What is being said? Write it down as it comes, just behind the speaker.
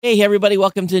Hey, everybody.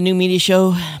 Welcome to the New Media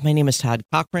Show. My name is Todd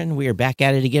Cochran. We are back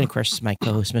at it again. Of course, my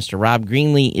co-host, Mr. Rob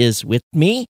Greenlee, is with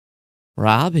me.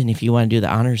 Rob, and if you want to do the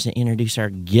honors and introduce our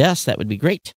guest, that would be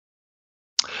great.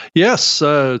 Yes,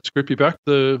 it's great to be back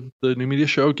the New Media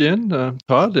Show again,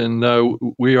 Todd, and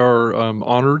we are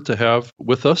honored to have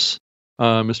with us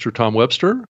Mr. Tom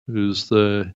Webster, who's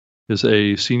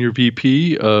a senior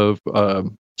VP of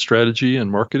strategy and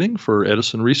marketing for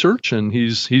Edison Research, and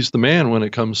he's the man when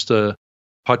it comes to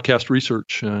podcast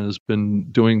research. Has been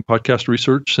doing podcast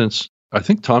research since, I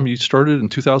think, Tom, you started in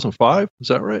 2005. Is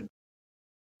that right?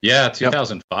 Yeah,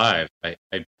 2005. Yep.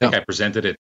 I think I presented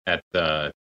it at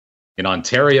in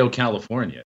Ontario,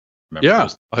 California. Yeah,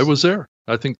 I was there.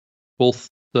 I think both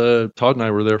Todd and I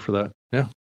were there for that. Yeah.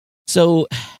 So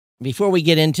before we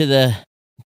get into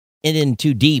in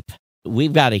too deep,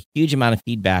 we've got a huge amount of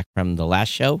feedback from the last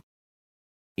show.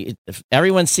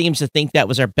 Everyone seems to think that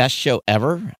was our best show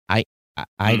ever.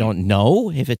 I don't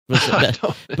know if it was the best,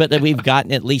 but we've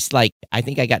gotten at least I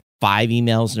think I got 5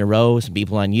 emails in a row. Some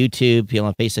people on YouTube, people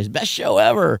on Facebook, best show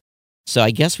ever. So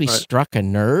I guess we struck a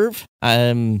nerve.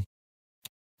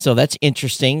 So that's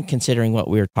interesting considering what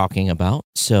we were talking about.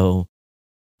 So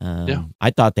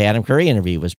I thought the Adam Curry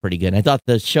interview was pretty good. I thought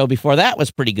the show before that was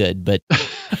pretty good, but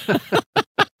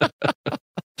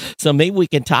so maybe we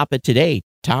can top it today.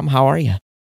 Tom, how are you?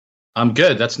 I'm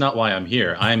good. That's not why I'm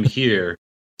here. I'm here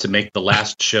to make the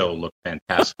last show look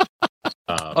fantastic.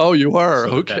 Oh, you are?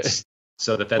 So okay. That's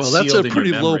well, that's a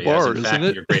pretty low bar, isn't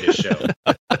it? Your greatest show.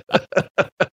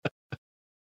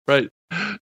 Right.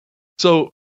 So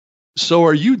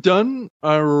are you done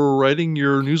writing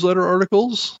your newsletter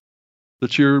articles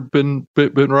that you've been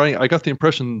writing? I got the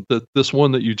impression that this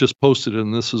one that you just posted,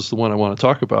 and this is the one I want to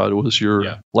talk about, it was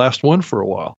your last one for a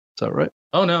while. Is that right?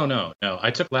 Oh, no. I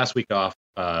took last week off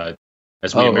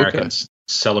as we Americans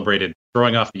celebrated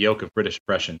throwing off the yoke of British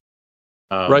oppression.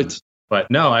 Right.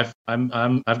 But no, I've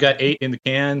got 8 in the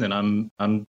can, and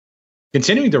I'm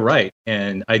continuing to write.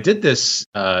 And I did this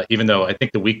even though I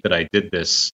think the week that I did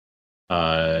this,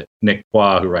 Nick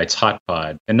Qua, who writes Hot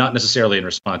Pod, and not necessarily in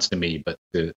response to me, but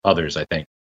to others, I think,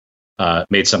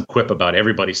 made some quip about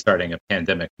everybody starting a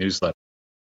pandemic newsletter.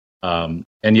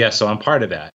 So I'm part of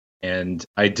that, and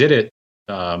I did it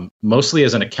mostly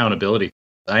as an accountability.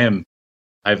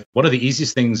 One of the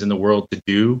easiest things in the world to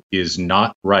do is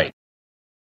not write.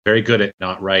 Very good at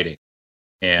not writing,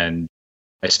 and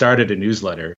I started a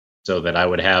newsletter so that I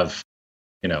would have,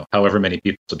 however many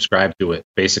people subscribe to it,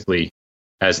 basically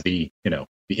as the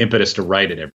impetus to write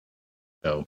it.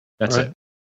 So that's it.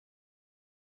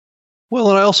 Well,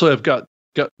 and I also have got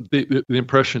the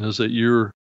impression is that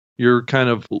you're kind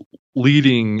of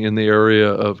leading in the area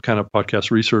of kind of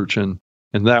podcast research, and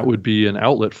that would be an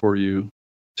outlet for you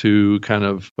to kind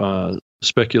of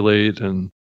speculate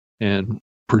and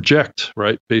project,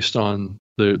 right, based on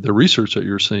the research that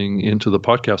you're seeing into the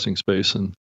podcasting space,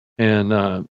 and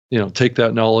take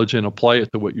that knowledge and apply it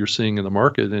to what you're seeing in the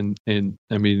market. And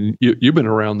I mean, you've been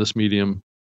around this medium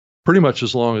pretty much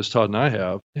as long as Todd and I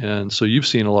have, and so you've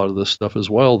seen a lot of this stuff as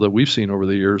well that we've seen over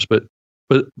the years. But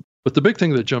the big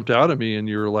thing that jumped out at me in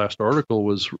your last article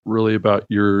was really about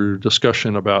your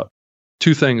discussion about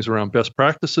 2 things around best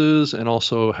practices, and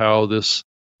also how this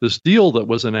deal that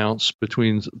was announced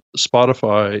between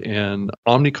Spotify and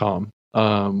Omnicom,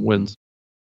 when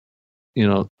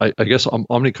I guess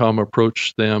Omnicom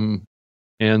approached them,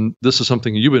 and this is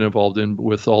something you've been involved in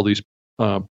with all these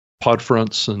pod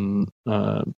fronts and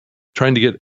trying to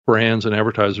get brands and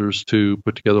advertisers to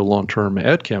put together long-term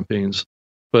ad campaigns,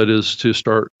 but is to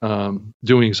start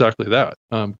doing exactly that.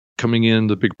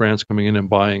 The big brands coming in and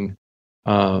buying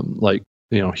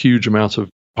huge amounts of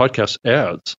podcast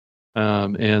ads.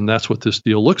 And that's what this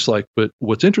deal looks like. But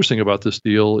what's interesting about this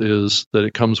deal is that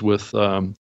it comes with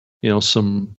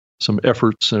some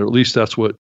efforts, or at least that's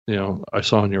what I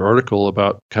saw in your article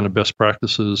about kind of best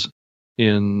practices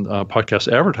in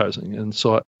podcast advertising. And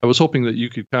so I was hoping that you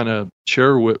could kind of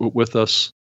share with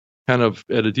us, kind of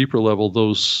at a deeper level,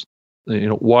 those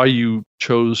why you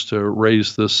chose to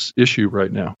raise this issue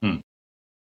right now.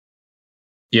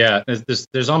 Yeah, there's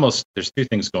 2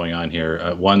 things going on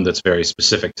here. One that's very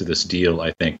specific to this deal,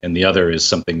 I think, and the other is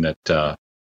something that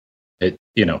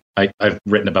I've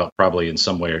written about probably in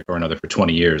some way or another for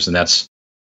 20 years, and that's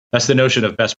the notion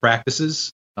of best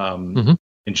practices in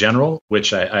general,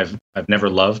 which I've never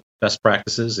loved best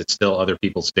practices. It's still other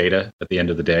people's data at the end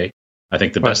of the day. I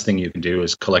think the best thing you can do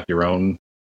is collect your own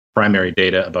primary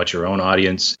data about your own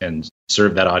audience and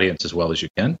serve that audience as well as you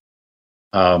can.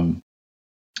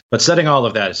 But setting all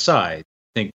of that aside,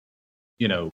 I think,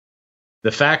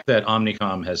 the fact that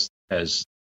Omnicom has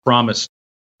promised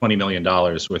 $20 million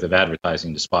worth of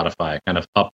advertising to Spotify, kind of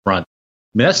upfront.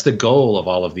 I mean, that's the goal of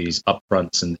all of these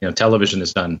upfronts, and television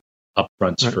has done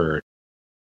upfronts for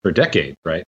decades,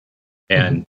 right?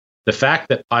 And the fact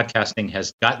that podcasting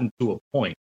has gotten to a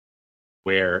point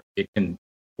where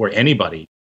where anybody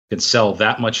can sell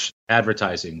that much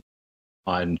advertising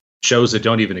on shows that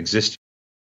don't even exist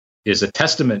is a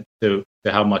testament to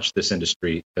how much this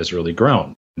industry has really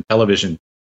grown. In television,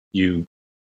 an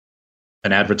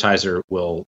advertiser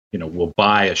will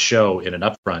buy a show in an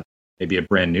upfront, maybe a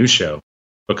brand new show,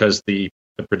 because the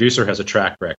producer has a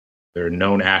track record. There are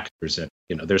known actors, and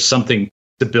there's something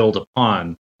to build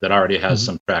upon that already has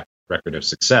some track record of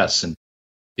success. And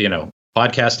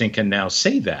podcasting can now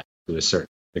say that to a certain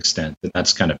extent, and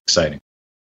that's kind of exciting.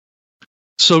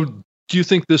 So, do you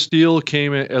think this deal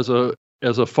came as a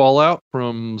fallout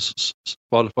from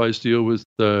Spotify's deal with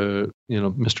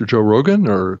Mr. Joe Rogan,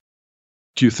 or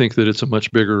do you think that it's a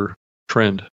much bigger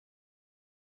trend?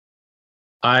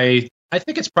 I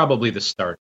think it's probably the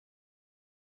start.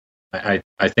 I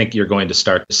think you're going to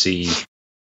start to see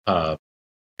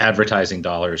advertising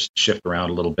dollars shift around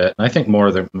a little bit, and I think more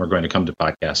of them are going to come to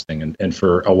podcasting. And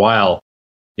for a while,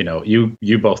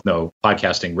 you both know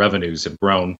podcasting revenues have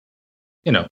grown,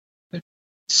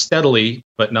 steadily,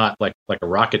 but not like a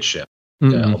rocket ship.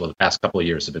 Although the past couple of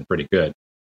years have been pretty good.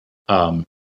 But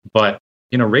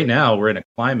right now we're in a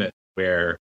climate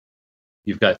where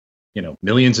you've got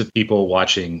millions of people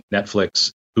watching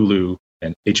Netflix, Hulu,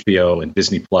 and HBO and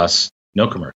Disney Plus, no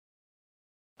commercial.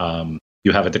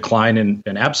 You have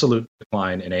an absolute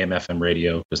decline in AM/FM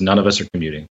radio because none of us are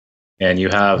commuting, and you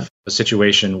have a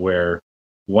situation where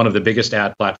one of the biggest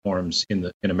ad platforms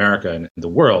in America and in the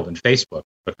world, and Facebook,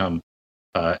 become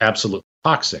absolutely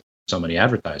toxic for so many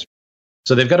advertisers.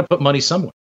 So they've got to put money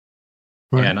somewhere.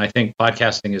 Right. And I think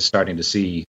podcasting is starting to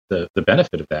see the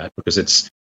benefit of that, because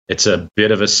it's a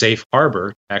bit of a safe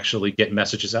harbor to actually get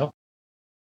messages out.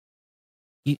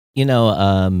 I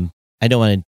don't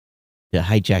want to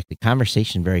hijack the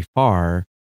conversation very far,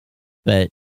 but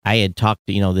I had talked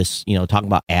to, talking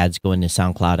about ads going to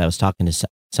SoundCloud. I was talking to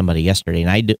somebody yesterday,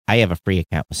 and I have a free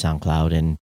account with SoundCloud,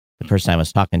 and the person I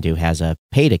was talking to has a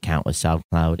paid account with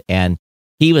SoundCloud, and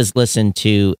he was listening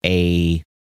to a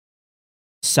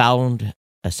SoundCloud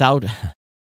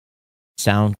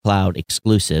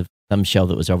exclusive, some show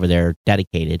that was over there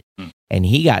dedicated, and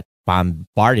he got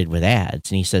bombarded with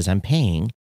ads, and he says, I'm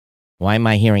paying. Why am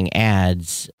I hearing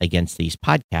ads against these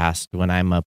podcasts when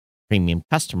I'm a premium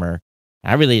customer?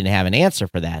 I really didn't have an answer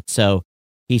for that. So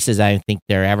he says, I think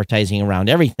they're advertising around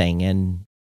everything. And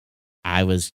I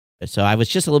was just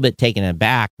a little bit taken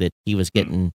aback that he was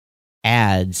getting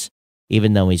ads,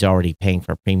 even though he's already paying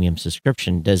for a premium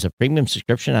subscription. Does a premium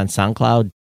subscription on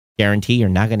SoundCloud guarantee you're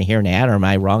not going to hear an ad, or am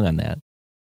I wrong on that?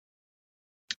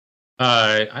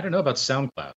 I don't know about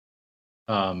SoundCloud.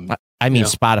 I mean,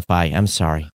 Spotify. I'm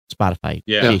sorry. Spotify.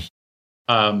 Yeah.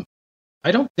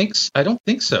 I don't think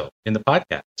so in the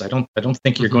podcast. I don't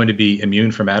think you're going to be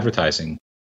immune from advertising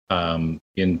in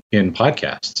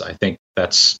podcasts. I think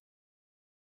that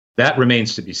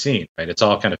remains to be seen, right? It's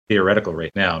all kind of theoretical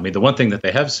right now. I mean, the one thing that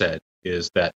they have said is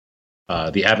that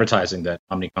the advertising that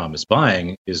Omnicom is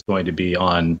buying is going to be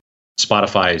on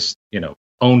Spotify's,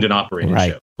 owned and operated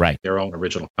show, right? Their own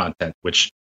original content,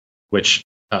 which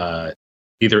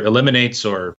either eliminates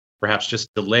or perhaps just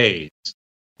delays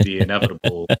the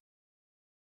inevitable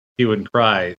hue and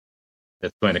cry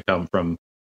that's going to come from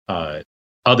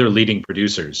other leading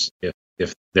producers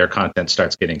if their content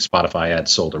starts getting Spotify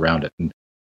ads sold around it. And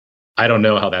I don't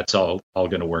know how that's all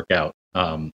going to work out.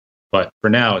 But for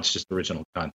now, it's just original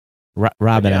content.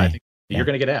 Rob and I think you're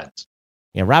going to get ads.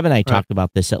 Yeah, Rob and I talked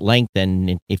about this at length,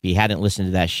 and if you hadn't listened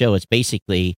to that show, it's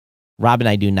basically Rob and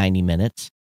I do 90 minutes.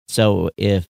 So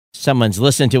if someone's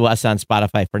listened to us on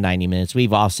Spotify for 90 minutes,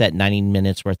 we've offset 90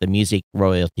 minutes worth of music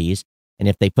royalties. And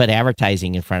if they put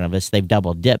advertising in front of us, they've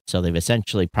double dipped. So they've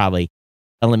essentially probably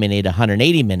eliminated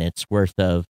 180 minutes worth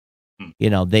of,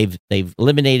 they've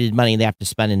eliminated money they have to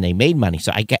spend, and they made money.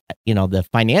 So I get, the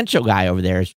financial guy over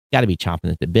there has got to be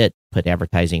chomping at the bit, put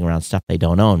advertising around stuff they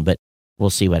don't own, but we'll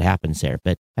see what happens there.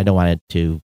 But I don't want it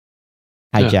to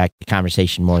hijack the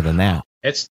conversation more than that.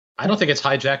 I don't think it's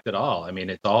hijacked at all. I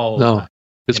mean, it's all, no,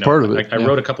 it's part of it. I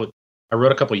wrote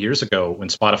a couple years ago when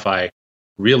Spotify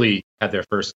really had their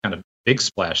first kind of big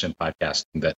splash in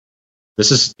podcasting, that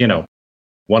this is,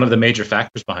 one of the major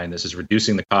factors behind this is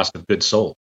reducing the cost of goods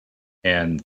sold.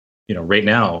 And, right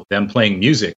now, them playing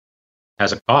music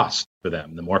has a cost for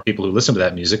them. The more people who listen to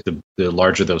that music, the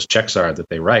larger those checks are that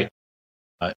they write.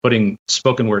 Putting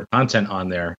spoken word content on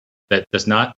there that does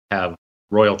not have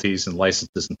royalties and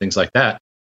licenses and things like that,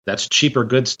 that's cheaper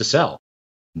goods to sell.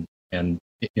 And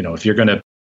if you're gonna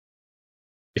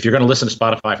listen to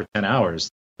Spotify for 10 hours,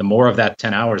 the more of that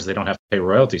 10 hours they don't have to pay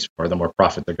royalties for, the more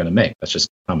profit they're going to make. That's just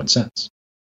common sense.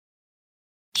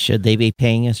 Should they be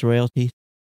paying us royalties?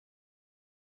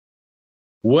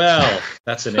 Well,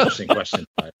 that's an interesting question.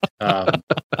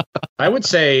 I would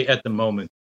say at the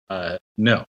moment,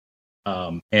 no.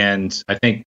 And I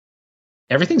think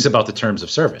everything's about the terms of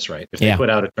service, right? If they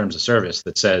put out a terms of service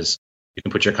that says you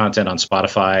can put your content on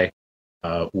Spotify,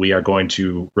 we are going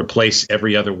to replace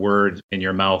every other word in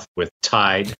your mouth with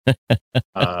Tide.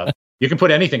 You can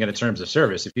put anything in the terms of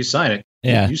service. If you sign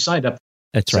it, you signed up.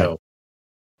 That's right. So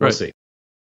we'll see.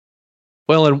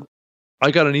 Well, and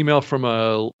I got an email from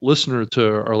a listener to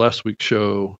our last week's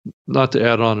show, not to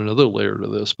add on another layer to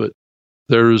this, but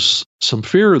there's some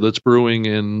fear that's brewing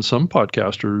in some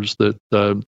podcasters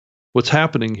that what's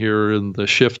happening here in the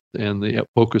shift and the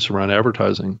focus around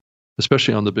advertising,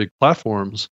 especially on the big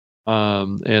platforms,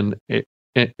 and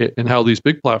how these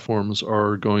big platforms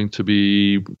are going to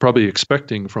be probably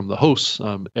expecting from the hosts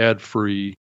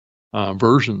ad-free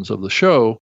versions of the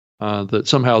show, that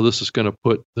somehow this is going to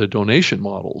put the donation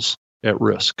models at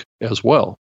risk as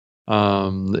well,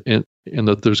 and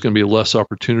that there's going to be less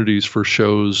opportunities for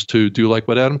shows to do like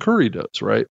what Adam Curry does,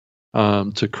 right?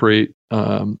 To create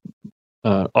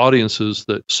audiences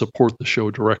that support the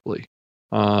show directly.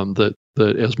 That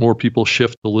as more people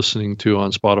shift to listening to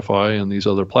on Spotify and these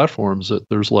other platforms, that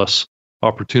there's less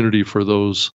opportunity for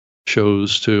those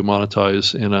shows to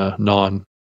monetize in a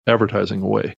non-advertising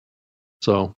way.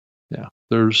 So, yeah,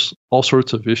 there's all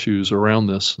sorts of issues around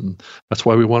this, and that's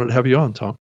why we wanted to have you on,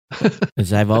 Tom.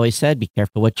 As I've always said, be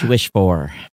careful what you wish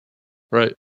for.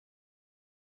 Right.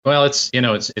 Well, it's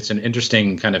an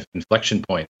interesting kind of inflection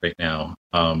point right now,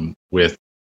 with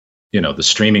the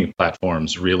streaming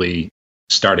platforms really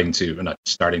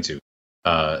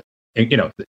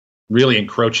really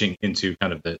encroaching into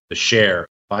kind of the share of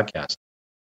podcast.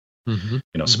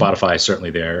 Spotify is certainly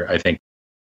there. I think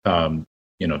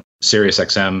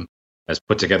SiriusXM has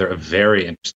put together a very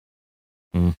interesting,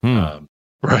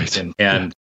 right, and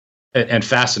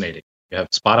fascinating. You have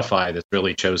Spotify that's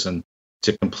really chosen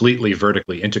to completely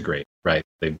vertically integrate. Right,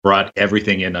 they brought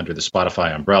everything in under the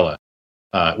Spotify umbrella,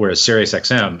 whereas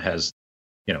SiriusXM has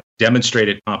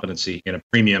demonstrated competency in a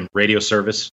premium radio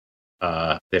service.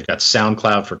 They've got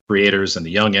SoundCloud for creators and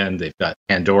the young end. They've got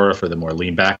Pandora for the more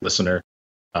lean back listener,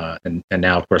 and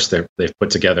now of course they've put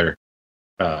together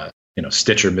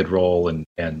Stitcher mid-roll and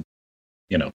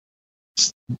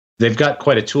they've got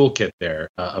quite a toolkit there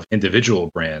of individual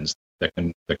brands that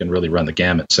can really run the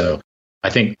gamut. So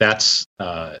I think that's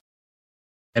and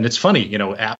it's funny,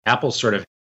 Apple sort of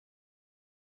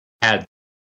had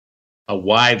a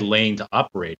wide lane to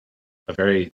operate a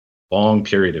very long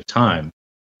period of time,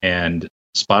 and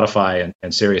Spotify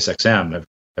and SiriusXM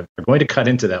are going to cut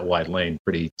into that wide lane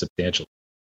pretty substantially.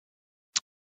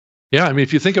 Yeah, I mean,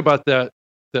 if you think about that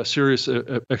Sirius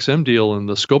XM deal and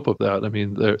the scope of that, I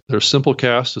mean, there's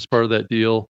Simplecast as part of that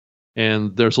deal,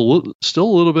 and there's still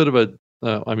a little bit of a,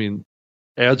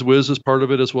 AdsWiz is part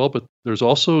of it as well, but there's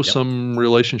also some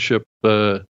relationship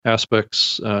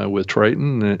aspects with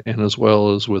Triton and as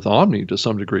well as with Omni to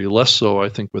some degree. Less so, I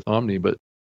think, with Omni, but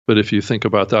if you think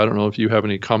about that, I don't know if you have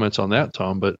any comments on that,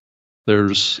 Tom, but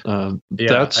there's I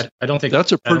don't think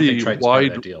that's a pretty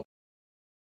wide deal.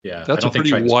 Yeah, that's a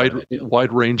pretty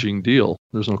wide-ranging deal.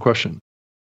 There's no question.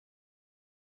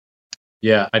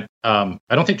 Yeah, I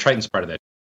don't think Triton's part of that.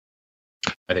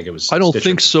 I think it was. I don't Stitcher.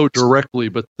 think so directly,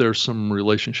 but there's some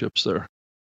relationships there.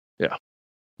 Yeah,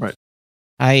 right.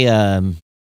 I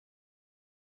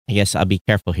guess I'll be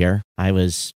careful here. I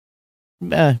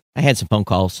had some phone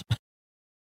calls,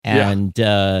 and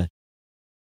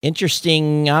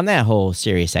interesting on that whole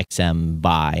SiriusXM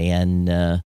buy,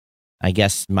 and I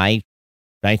guess my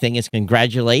thing is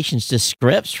congratulations to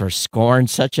Scripps for scoring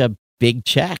such a big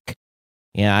check.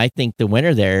 Yeah, I think the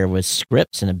winner there was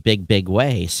Scripps in a big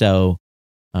way. So,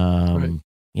 right.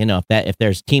 If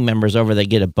there's team members over, they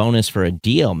get a bonus for a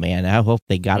deal, man. I hope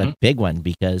they got a big one,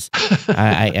 because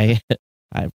I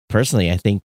personally, I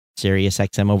think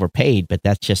SiriusXM overpaid, but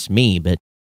that's just me. But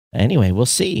anyway, we'll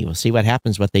see. We'll see what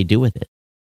happens, what they do with it.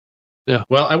 Yeah.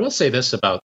 Well, I will say this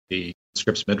about the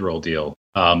Scripps mid-roll deal.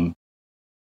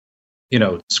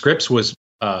 Scripps was,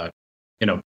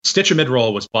 Stitcher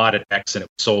mid-roll was bought at X and it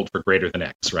was sold for greater than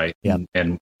X, right? Yeah.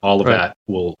 And all of that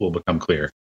will become clear.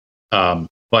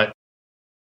 But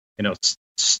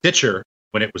Stitcher,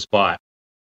 when it was bought,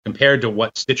 compared to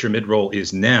what Stitcher mid-roll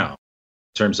is now,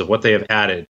 in terms of what they have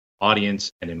added,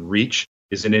 audience and in reach,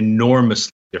 is an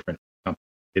enormously different company.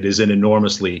 It is an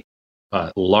enormously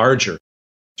larger in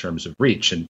terms of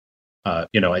reach. And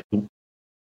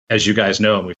as you guys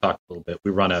know, and we've talked a little bit,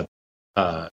 we run a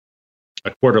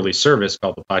quarterly service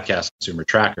called the Podcast Consumer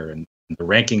Tracker, and the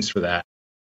rankings for that.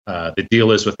 The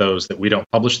deal is with those that we don't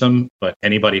publish them, but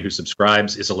anybody who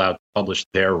subscribes is allowed to publish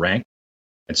their rank.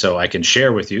 And so I can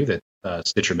share with you that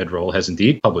Stitcher Midroll has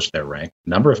indeed published their rank a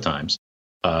number of times,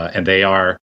 and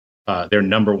they're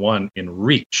number one in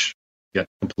reach. Yeah,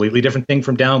 completely different thing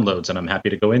from downloads, and I'm happy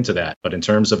to go into that. But in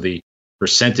terms of the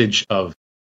percentage of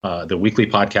the weekly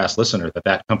podcast listener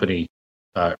that company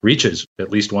reaches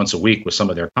at least once a week with some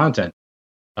of their content,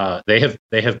 they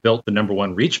have built the number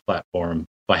one reach platform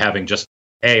by having just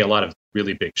a lot of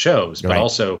really big shows, but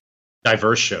also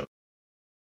diverse shows.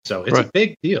 So it's a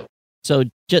big deal. So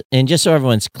just so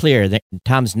everyone's clear, that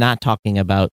Tom's not talking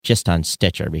about just on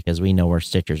Stitcher, because we know where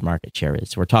Stitcher's market share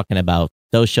is. We're talking about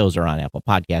those shows are on Apple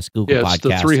Podcasts, Google Podcasts.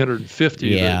 Yeah, it's the 350.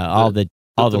 Yeah, all the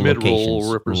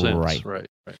mid-roll represents. Right.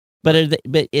 But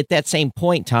at that same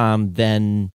point, Tom,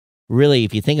 then really,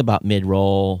 if you think about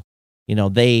mid-roll,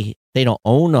 they don't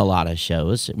own a lot of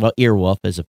shows. Well, Earwolf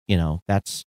is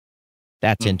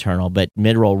that's internal, but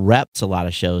mid-roll reps a lot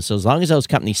of shows. So as long as those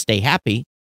companies stay happy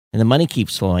and the money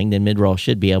keeps flowing, then mid-roll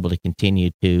should be able to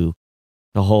continue to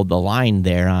hold the line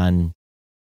there on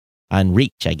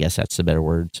reach. I guess that's the better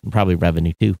words, and probably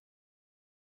revenue too.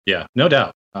 Yeah, no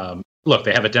doubt. Look,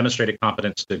 they have a demonstrated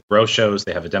competence to grow shows.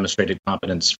 They have a demonstrated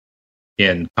competence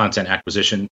in content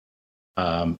acquisition,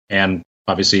 and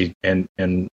obviously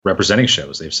in representing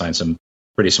shows. They've signed some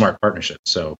pretty smart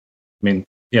partnerships. So, I mean,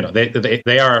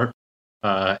 they are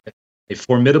a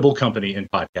formidable company in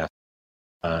podcast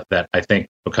that I think,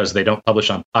 because they don't publish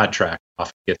on PodTrack,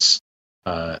 often gets,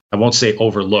 I won't say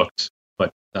overlooked,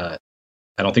 but I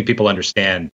don't think people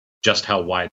understand just how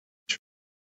wide.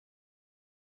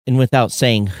 And without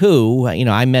saying who,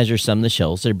 I measure some of the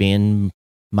shows that are being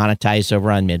monetized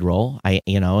over on Midroll.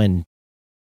 And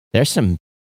there's some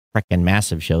freaking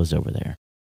massive shows over there.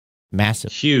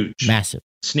 Massive. Huge. Massive.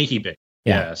 Sneaky big.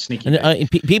 Yeah, sneaky. And,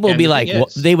 people would be like,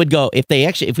 they would go, if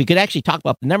we could actually talk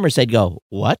about the numbers, they'd go,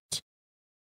 what?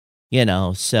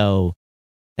 So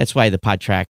that's why the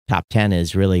PodTrack top 10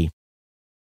 is really,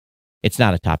 it's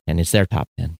not a top 10, it's their top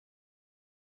 10.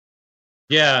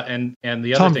 Yeah, and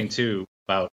the other thing too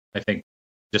about, I think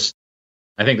this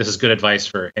is good advice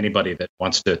for anybody that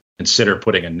wants to consider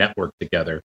putting a network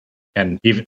together, and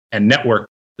network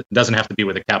doesn't have to be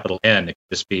with a capital N. It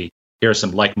could just be, here are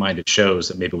some like-minded shows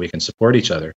that maybe we can support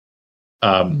each other.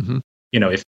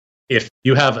 If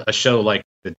you have a show like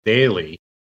The Daily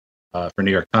for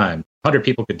New York Times, 100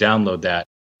 people could download that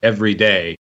every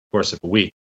day, course of a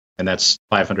week, and that's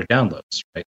 500 downloads,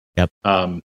 right? Yep.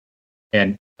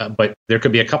 But there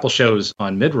could be a couple shows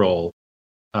on Midroll,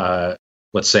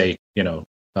 let's say,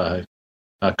 Conan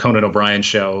O'Brien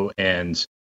show and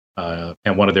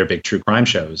one of their big true crime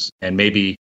shows, and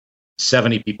maybe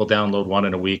 70 people download one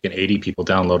in a week and 80 people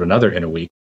download another in a week.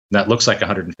 And that looks like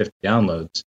 150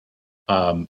 downloads,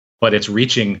 but it's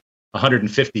reaching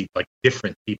 150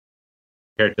 different people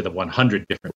compared to the 100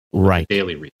 different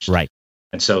daily reach. Right.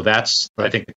 And so that's, I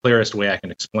think, the clearest way I can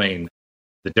explain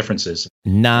the differences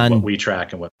in what we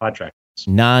track and what PodTrack is.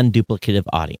 Non-duplicative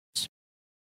audience.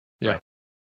 Yeah.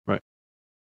 Right.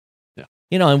 Yeah.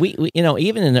 And we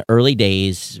even in the early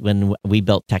days when we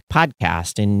built Tech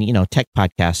Podcast, and, Tech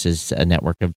Podcast is a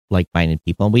network of like-minded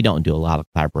people, and we don't do a lot of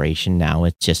collaboration now.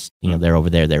 It's just, they're over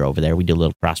there. We do a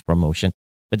little cross-promotion.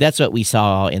 But that's what we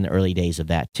saw in the early days of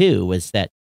that, too, was that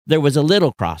there was a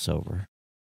little crossover.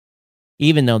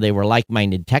 Even though they were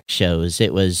like-minded tech shows,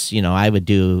 it was, I would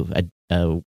do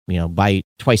by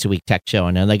twice a week tech show,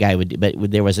 and another guy would do, but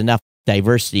there was enough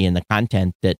diversity in the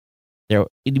content that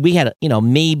we had,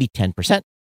 maybe 10%,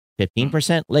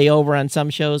 15% layover on some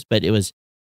shows, but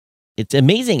it's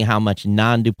amazing how much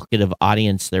non-duplicative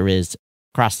audience there is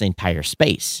across the entire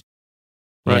space.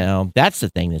 Right. That's the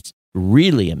thing that's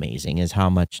really amazing, is how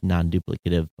much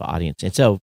non-duplicative audience. And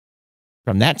so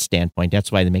from that standpoint,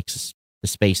 that's why it makes the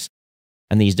space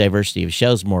and these diversity of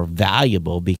shows more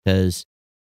valuable, because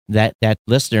that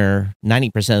listener,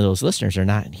 90% of those listeners are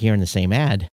not hearing the same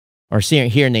ad, or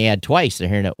hearing the ad twice. They're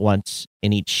hearing it once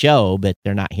in each show, but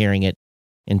they're not hearing it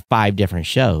in 5 different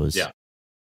shows. Yeah.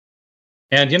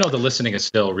 And, the listening is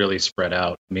still really spread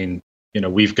out. I mean,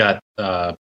 we've got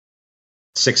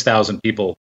 6,000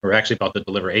 people, we're actually about to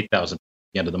deliver 8,000 at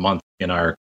the end of the month in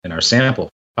our sample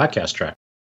podcast track.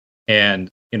 And,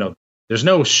 there's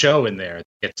no show in there that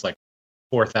gets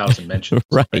 4,000 mentions.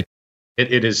 Right.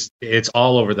 It's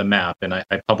all over the map. And I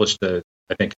published I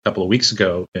think a couple of weeks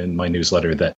ago in my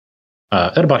newsletter that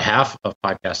about half of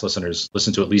podcast listeners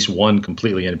listen to at least one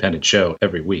completely independent show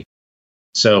every week.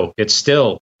 So it's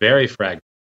still very fragmented,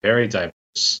 very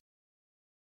diverse.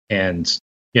 And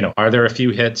are there a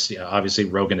few hits? Yeah, obviously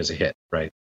Rogan is a hit,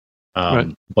 right?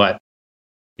 Right. But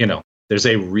there's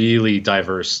a really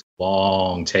diverse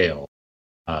long tail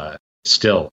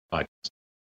still.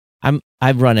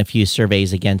 I've run a few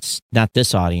surveys against not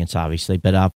this audience, obviously,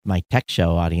 but my tech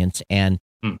show audience, and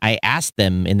I asked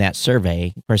them in that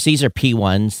survey. Of course, these are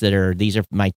P1s these are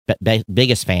my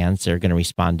biggest fans that are going to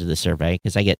respond to the survey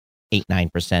because I get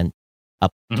 8-9%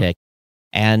 uptick,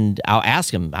 and I'll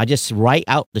ask them. I just write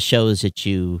out the shows that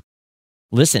you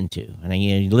listen to, and then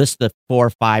you list the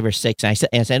 4, 5, or 6. And I say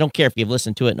I don't care if you've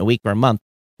listened to it in a week or a month,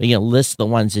 but list the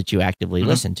ones that you actively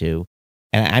listen to.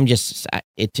 And I'm just,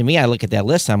 to me, I look at that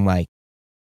list, I'm like,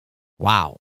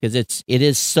 wow, because it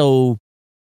is so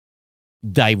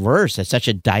diverse. It's such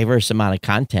a diverse amount of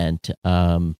content.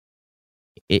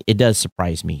 It does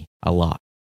surprise me a lot.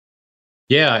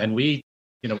 Yeah, and we,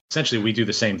 essentially we do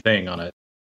the same thing on a,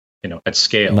 at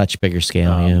scale, much bigger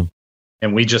scale. Yeah,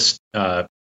 and we just,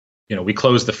 we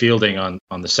close the fielding on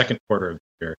the second quarter of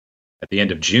the year at the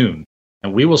end of June,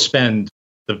 and we will spend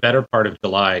the better part of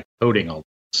July coding all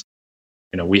this.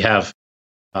 We have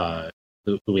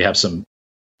some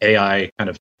AI kind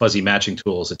of fuzzy matching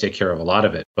tools that take care of a lot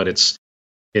of it, but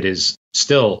it is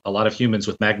still a lot of humans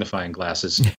with magnifying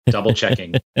glasses double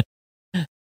checking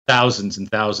thousands and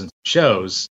thousands of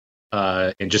shows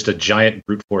in just a giant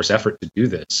brute force effort to do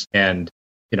this. And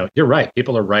you're right,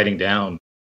 people are writing down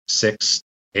 6,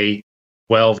 8,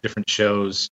 12 different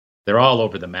shows. They're all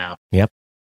over the map. Yep.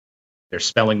 They're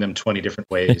spelling them 20 different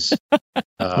ways.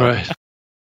 Right.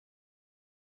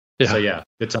 Yeah. So yeah,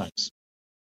 good times.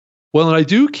 Well, and I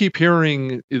do keep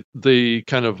hearing the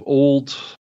kind of old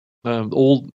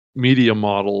media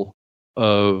model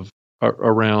of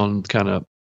around kind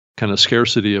of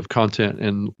scarcity of content.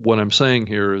 And what I'm saying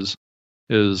here is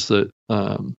that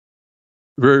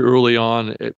very early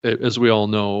on, as we all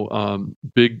know,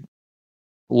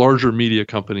 larger media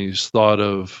companies thought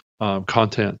of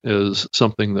content as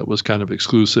something that was kind of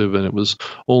exclusive, and it was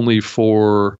only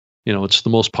for, it's the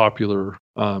most popular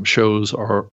shows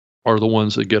are the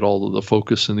ones that get all of the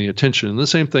focus and the attention. And the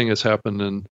same thing has happened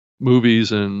in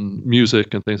movies and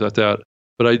music and things like that.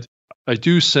 But I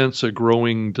do sense a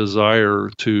growing desire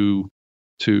to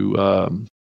I'm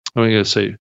going to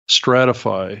say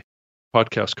stratify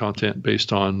podcast content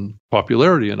based on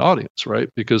popularity and audience, right?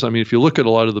 Because if you look at a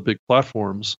lot of the big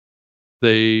platforms,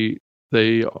 they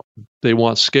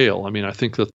want scale. I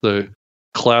think that the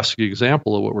classic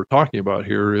example of what we're talking about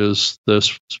here is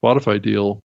this Spotify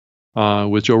deal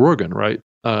with Joe Rogan, right?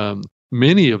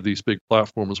 Many of these big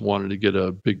platforms wanted to get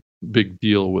a big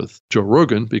deal with Joe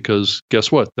Rogan because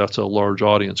guess what? That's a large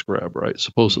audience grab, right?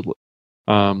 Supposedly.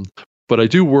 But I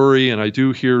do worry, and I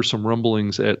do hear some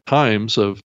rumblings at times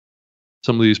of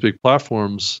some of these big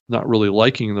platforms not really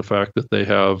liking the fact that they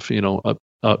have,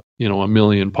 a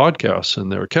million podcasts in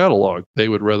their catalog. They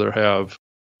would rather have,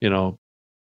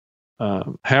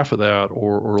 half of that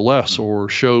or less, or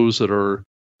shows that are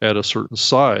at a certain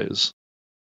size.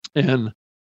 And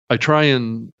I try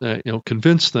and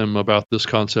convince them about this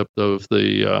concept of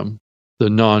the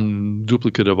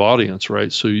non-duplicative audience,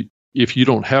 right? So if you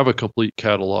don't have a complete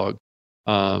catalog,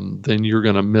 then you're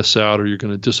going to miss out, or you're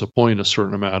going to disappoint a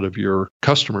certain amount of your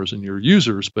customers and your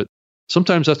users. But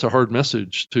sometimes that's a hard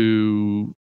message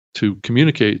to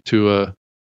communicate to a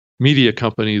media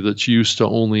company that's used to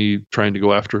only trying to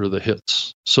go after the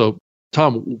hits. So,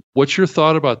 Tom, what's your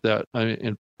thought about that?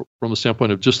 And from the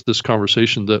standpoint of just this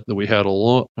conversation that we had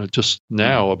just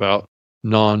now about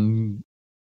non-duplicative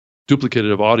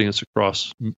audience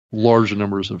across large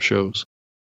numbers of shows?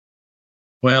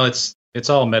 Well, it's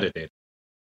all metadata.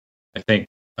 I think,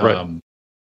 right.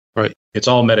 It's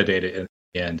all metadata,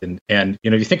 and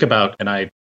you think about, and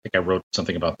I think I wrote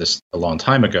something about this a long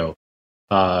time ago.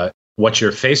 What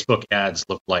your Facebook ads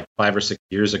looked like 5 or 6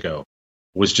 years ago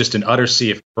was just an utter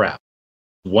sea of crap.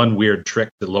 One weird trick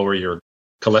to lower your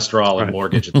cholesterol and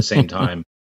mortgage at the same time.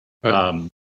 Right.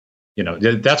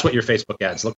 That's what your Facebook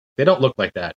ads look. They don't look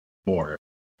like that anymore.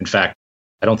 In fact,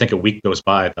 I don't think a week goes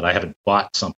by that I haven't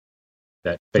bought something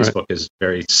that Facebook has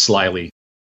very slyly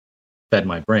fed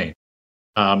my brain.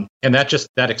 And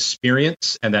that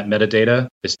experience and that metadata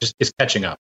is catching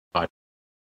up.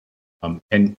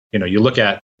 And you look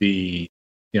at the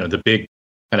big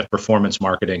kind of performance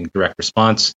marketing direct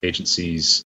response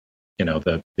agencies,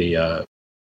 the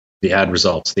ad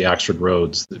results, the Oxford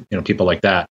Roads, people like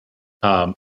that.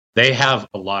 They have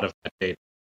a lot of that data,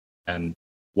 and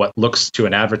what looks to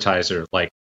an advertiser like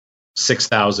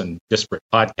 6,000 disparate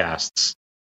podcasts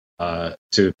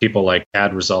to people like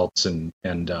Ad Results and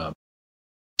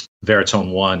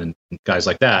Veritone One and guys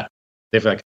like that, they've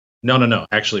like no.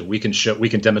 Actually, we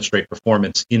can demonstrate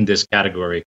performance in this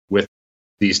category with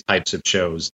these types of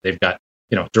shows. They've got,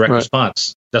 direct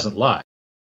response doesn't lie.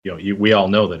 We all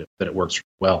know that it works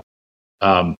well.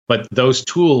 But those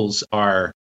tools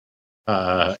are,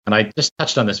 and I just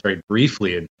touched on this very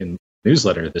briefly in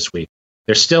newsletter this week.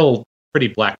 They're still pretty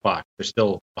black box. They're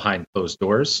still behind closed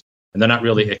doors, and they're not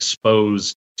really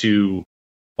exposed to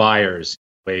buyers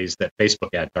in ways that Facebook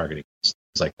ad targeting is,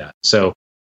 things like that. So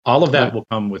all of that will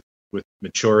come with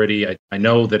maturity. I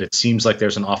know that it seems like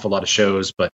there's an awful lot of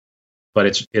shows, but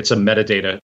it's a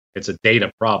metadata, it's a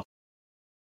data problem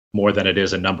more than it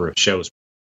is a number of shows.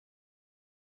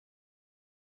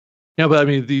 Yeah, but I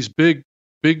mean, these big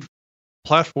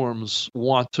platforms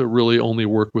want to really only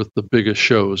work with the biggest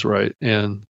shows, right?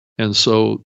 And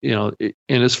so, and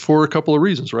it's for a couple of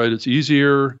reasons, right? It's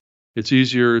easier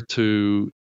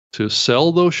to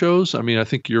sell those shows. I mean, I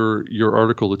think your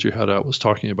article that you had out was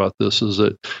talking about this, is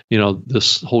that,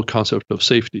 this whole concept of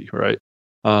safety, right?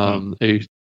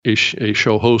 A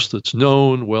show host that's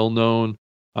well known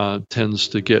tends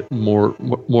to get more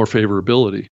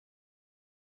favorability.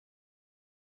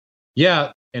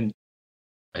 Yeah, and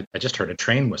I just heard a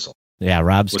train whistle. Yeah,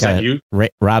 Rob's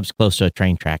close to a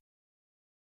train track.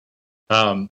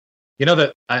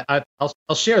 That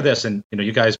I'll share this, and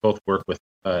you guys both work with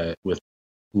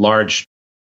large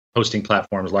hosting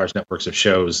platforms, large networks of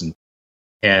shows,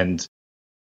 and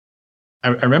I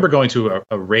remember going to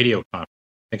a radio conference.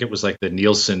 I think it was like the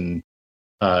Nielsen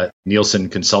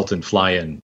consultant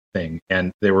fly-in thing,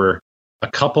 and there were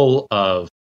a couple of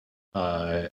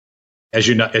as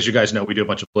you guys know, we do a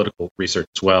bunch of political research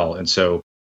as well, and so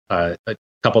a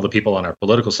couple of the people on our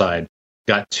political side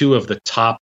got two of the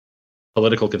top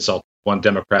political consultants, one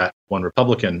Democrat, one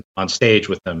Republican, on stage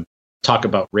with them, talk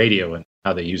about radio and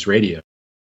how they use radio,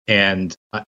 and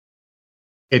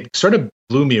it sort of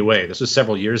blew me away. This was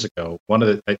several years ago. One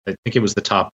of I think it was the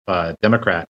top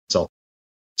Democrat consultant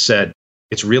said,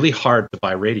 "It's really hard to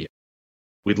buy radio.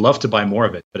 We'd love to buy more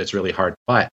of it, but it's really hard to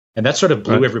buy it." And that sort of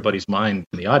blew everybody's mind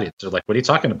in the audience. They're like, "What are you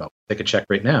talking about? Take a check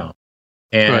right now."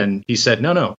 And he said,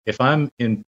 "No. If I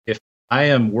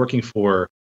am working for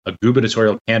a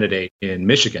gubernatorial candidate in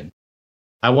Michigan,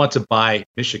 I want to buy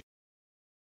Michigan.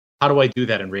 How do I do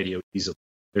that in radio easily?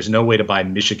 There's no way to buy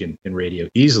Michigan in radio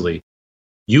easily.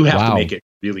 You have to make it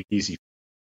really easy."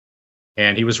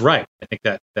 And he was right. I think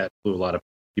that blew a lot of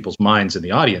people's minds in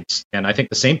the audience. And I think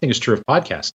the same thing is true of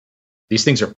podcasting. These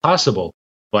things are possible,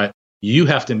 but you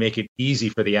have to make it easy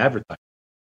for the advertiser,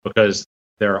 because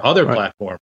there are other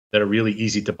platforms that are really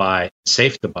easy to buy,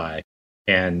 safe to buy,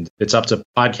 and it's up to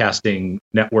podcasting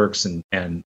networks and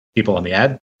people on the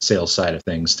ad sales side of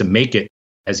things to make it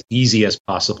as easy as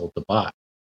possible to buy.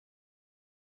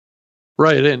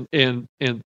 Right, and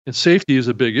safety is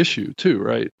a big issue too,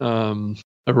 right?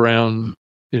 Around,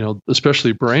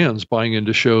 especially brands buying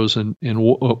into shows, and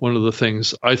one of the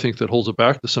things I think that holds it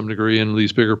back to some degree, and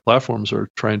these bigger platforms are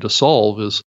trying to solve,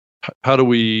 is how do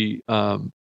we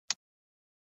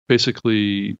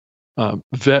basically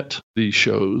vet these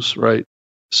shows, right?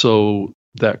 So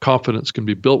that confidence can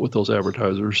be built with those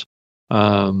advertisers,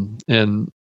 and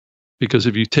because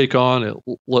if you take on,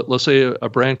 let's say a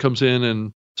brand comes in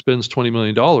and spends $20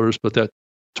 million, but that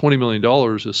 $20 million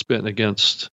is spent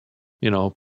against,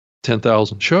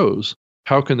 10,000 shows.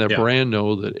 How can that brand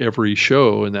know that every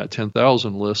show in that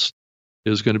 10,000 list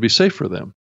is going to be safe for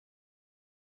them?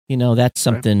 That's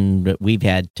something that we've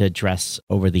had to address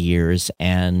over the years,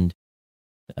 and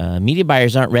media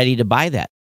buyers aren't ready to buy that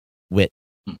wit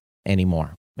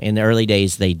anymore. In the early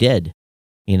days, they did.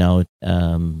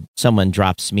 Someone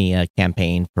drops me a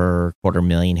campaign for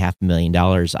 $250,000,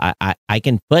 $500,000. I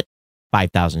can put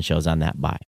 5,000 shows on that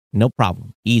buy, no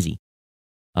problem, easy.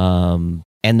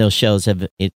 And those shows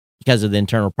because of the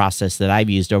internal process that I've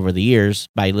used over the years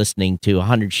by listening to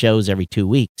 100 shows every 2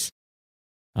 weeks.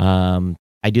 I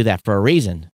do that for a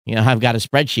reason. I've got a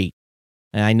spreadsheet,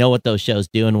 and I know what those shows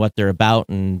do and what they're about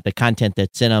and the content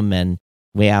that's in them. And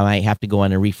I might have to go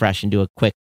in and refresh and do a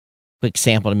quick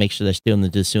sample to make sure they're doing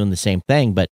the same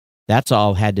thing. But that's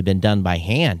all had to have been done by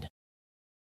hand,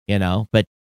 but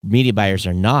media buyers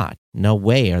are not. No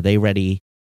way are they ready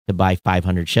to buy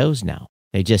 500 shows now.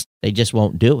 They just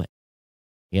won't do it.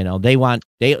 I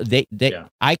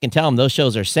can tell them those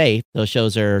shows are safe. Those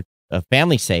shows are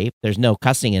family safe. There's no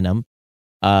cussing in them.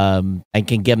 I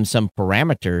can give them some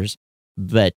parameters,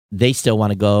 but they still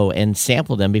want to go and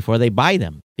sample them before they buy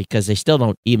them, because they still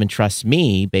don't even trust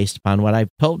me based upon what I've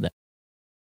told them.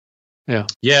 Yeah.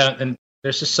 Yeah. And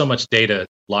there's just so much data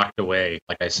locked away,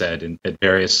 like I said, at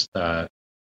various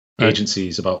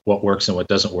agencies about what works and what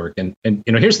doesn't work. And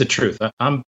here's the truth.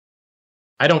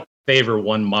 I don't favor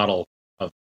one model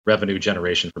of revenue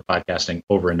generation for podcasting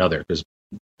over another, because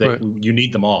you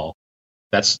need them all.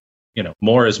 That's,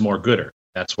 more is more gooder.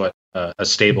 That's what a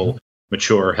stable,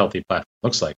 mature, healthy platform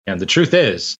looks like. And the truth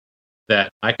is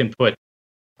that I can put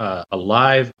a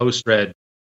live host-read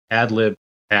ad-lib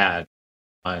ad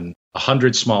on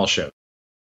 100 small shows,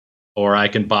 or I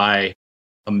can buy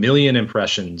 1 million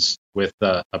impressions with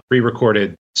a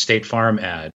pre-recorded State Farm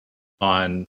ad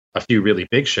on a few really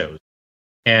big shows,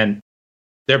 and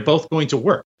they're both going to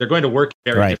work. They're going to work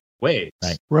in very different ways.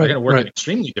 They're going to work in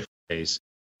extremely different ways,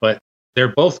 but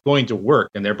they're both going to work,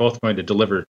 and they're both going to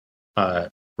deliver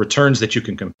returns that you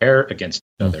can compare against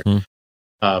each other.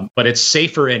 But it's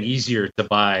safer and easier to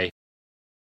buy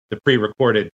the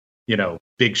pre-recorded,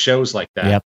 big shows like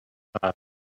that.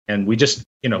 And we just,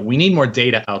 we need more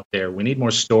data out there. We need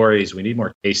more stories. We need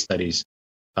more case studies,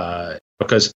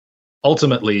 because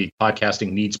ultimately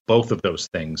podcasting needs both of those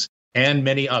things and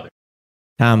many others.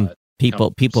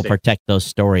 People protect those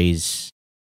stories.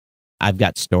 I've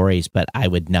got stories, but I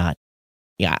would not.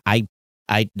 Yeah,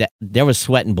 there was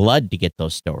sweat and blood to get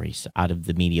those stories out of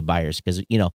the media buyers, because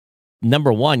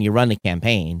number one, you run the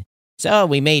campaign. So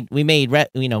we made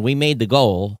the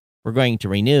goal. We're going to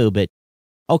renew, but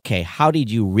okay, how did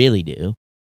you really do?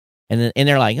 And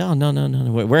they're like, oh no,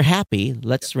 we're happy.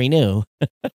 Let's renew,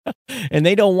 and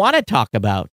they don't want to talk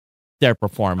about their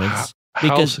performance.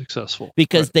 How successful?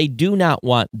 Because they do not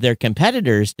want their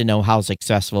competitors to know how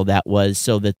successful that was,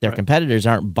 so that their competitors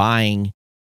aren't buying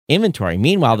inventory.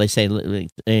 Meanwhile, they say,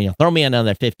 throw me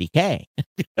another 50K.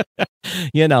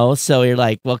 So you're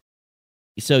like, well,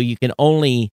 so you can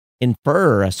only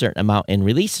infer a certain amount and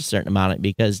release a certain amount,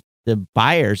 because the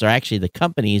buyers are actually the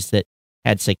companies that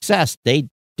had success. They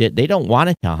don't want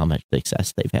to tell how much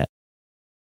success they've had.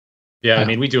 Yeah, I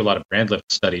mean, we do a lot of brand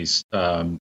lift studies,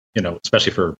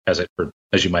 especially for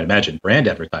as you might imagine, brand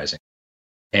advertising,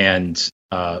 and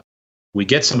we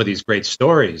get some of these great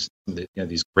stories,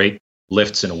 these great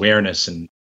lifts in awareness and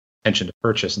attention to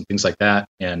purchase and things like that,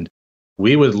 and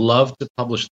we would love to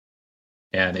publish them.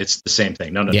 And it's the same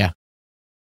thing. No,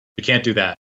 we can't do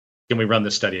that. Can we run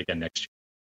this study again next year?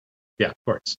 Yeah, of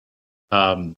course.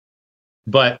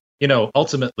 But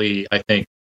ultimately, I think,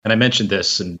 and I mentioned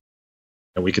this, and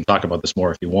we can talk about this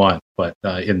more if you want, but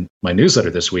in my newsletter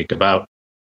this week about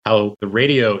how the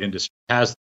radio industry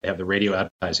they have the Radio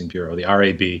Advertising Bureau, the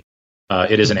RAB.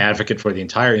 It is an advocate for the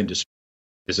entire industry.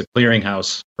 It is a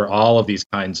clearinghouse for all of these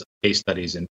kinds of case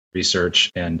studies and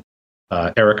research. And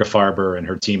Erica Farber and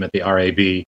her team at the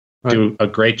RAB do a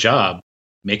great job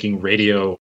making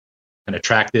radio an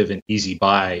attractive and easy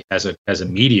buy as a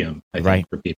medium, I think,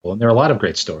 for people. And there are a lot of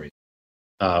great stories.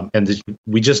 And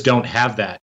we just don't have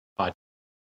that podcast.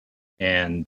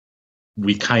 And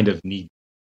we kind of need.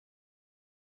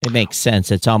 It makes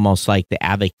sense. It's almost like the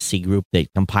advocacy group that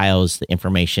compiles the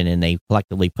information, and they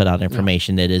collectively put out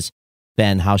information that is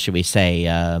then, how should we say,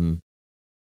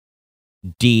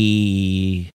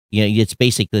 it's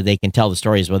basically they can tell the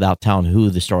stories without telling who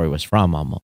the story was from,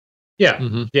 almost.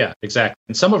 Yeah, yeah, exactly.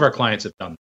 And some of our clients have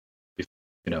done,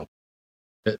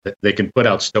 they can put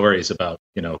out stories about,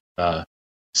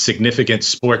 significant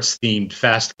sports themed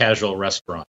fast casual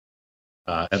restaurant.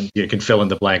 And you can fill in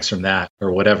the blanks from that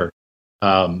or whatever.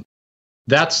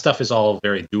 That stuff is all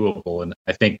very doable. And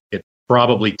I think it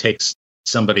probably takes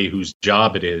somebody whose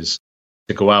job it is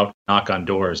to go out, knock on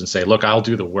doors and say, look, I'll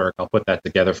do the work. I'll put that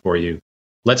together for you.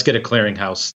 Let's get a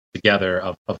clearinghouse together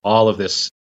of all of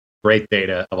this great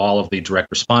data, of all of the direct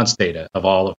response data, of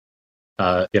all of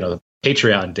the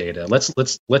Patreon data. Let's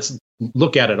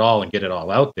look at it all and get it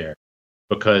all out there,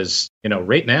 because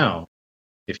right now,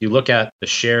 if you look at the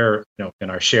share, in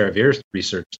our share of ears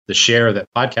research, the share that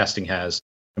podcasting has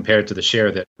compared to the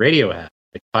share that radio has,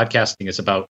 podcasting is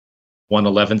about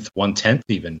 1/11th, 1/10th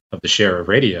even of the share of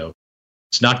radio.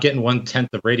 It's not getting 1/10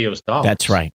 of radio's dollars. That's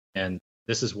right, and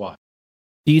this is why.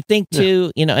 Do you think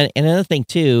too? And another thing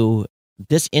too.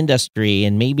 This industry,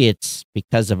 and maybe it's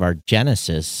because of our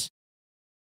genesis,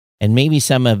 and maybe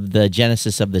some of the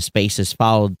genesis of the space is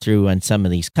followed through on some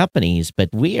of these companies, but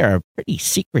we are a pretty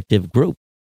secretive group.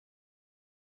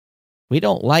 We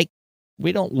don't like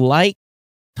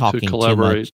talking too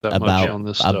much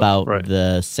about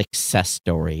the success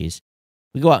stories.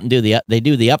 We go out and they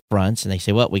do the upfronts, and they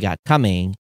say what we got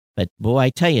coming. But boy, I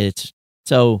tell you,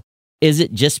 is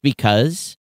it just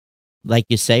because, like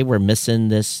you say, we're missing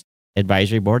this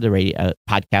advisory board, the radio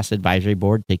podcast advisory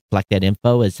board, to collect that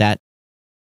info? Is that?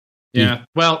 Yeah.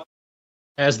 Well,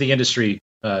 as the industry,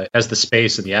 as the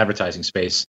space and the advertising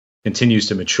space continues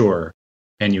to mature,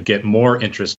 and you get more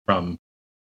interest from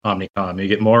Omnicom. You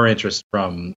get more interest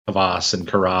from Havas and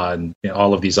Kara and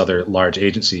all of these other large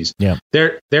agencies. Yeah.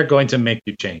 They're going to make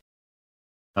you change.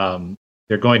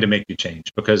 They're going to make you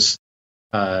change because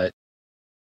you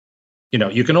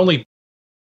can only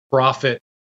profit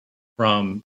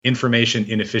from information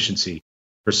inefficiency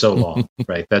for so long,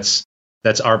 right? That's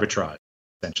arbitrage,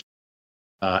 essentially.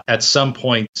 At some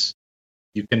point,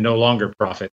 you can no longer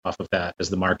profit off of that as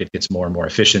the market gets more and more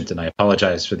efficient. And I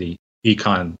apologize for the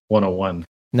Econ 101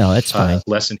 that's fine.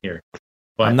 lesson here.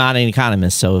 But, I'm not an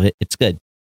economist, so it's good.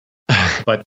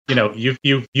 But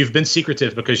you've been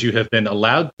secretive because you have been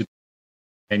allowed to,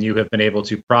 and you have been able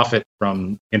to profit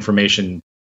from information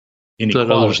inequalities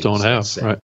that others don't have,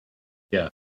 right? Yeah,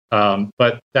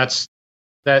 but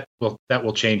that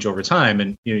will change over time.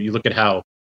 And you look at how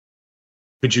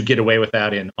could you get away with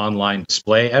that in online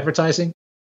display advertising?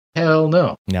 Hell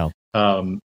no. No.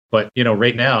 But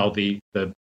right now the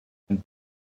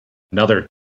another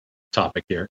topic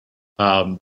here,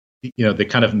 the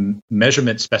kind of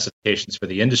measurement specifications for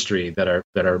the industry that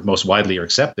are most widely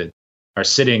accepted are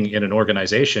sitting in an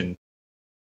organization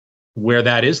where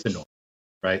that is the norm,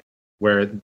 right? Where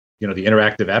the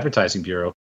Interactive Advertising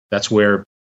Bureau, that's where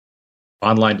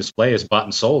online display is bought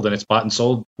and sold, and it's bought and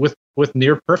sold with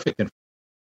near perfect information.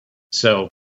 So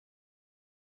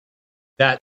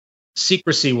that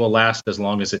secrecy will last as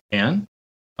long as it can,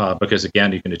 because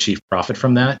again, you can achieve profit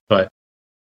from that, but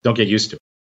don't get used to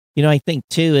it. I think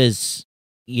too is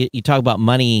you talk about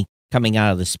money coming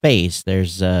out of the space.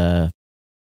 There's a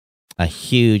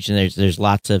huge, and there's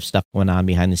lots of stuff going on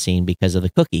behind the scene because of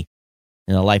the cookie.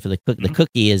 And the life of the cookie. The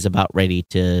cookie is about ready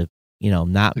to,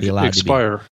 not be allowed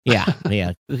expire. To be.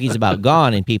 Yeah. Cookie's about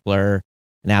gone, and people are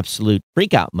in absolute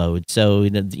freakout mode. So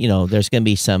there's going to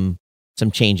be some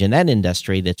change in that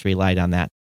industry that's relied on that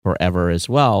forever as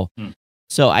well.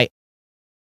 So I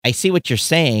see what you're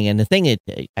saying, and the thing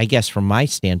I guess from my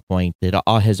standpoint, that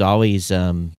all has always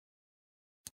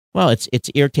it's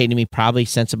irritated me probably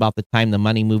since about the time the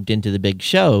money moved into the big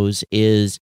shows.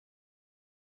 Is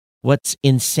what's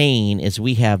insane is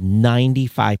we have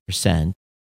 95%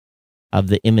 of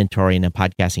the inventory in the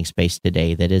podcasting space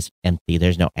today that is empty.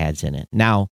 There's no ads in it.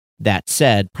 Now, that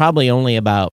said, probably only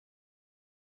about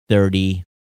 35%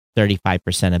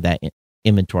 of that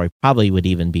inventory probably would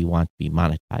even want to be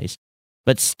monetized.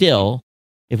 But still,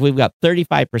 if we've got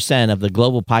 35% of the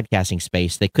global podcasting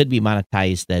space that could be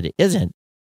monetized that it isn't,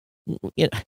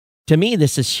 to me,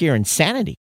 this is sheer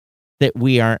insanity that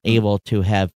we aren't able to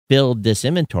have filled this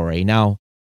inventory. Now,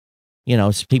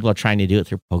 people are trying to do it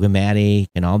through programmatic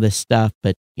and all this stuff,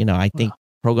 but, I think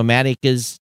programmatic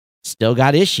is still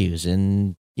got issues,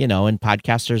 and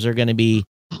podcasters are going to be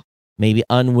maybe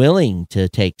unwilling to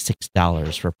take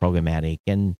 $6 for programmatic,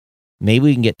 and maybe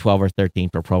we can get 12 or 13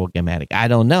 for programmatic. I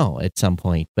don't know at some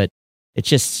point, but it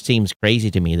just seems crazy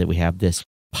to me that we have this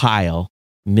pile,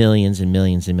 millions and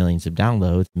millions and millions of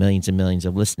downloads, millions and millions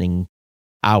of listening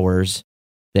hours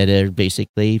that are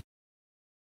basically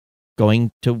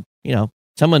going to,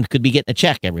 someone could be getting a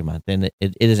check every month, and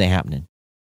it isn't happening.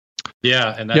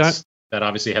 Yeah, and that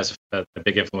obviously has a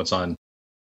big influence on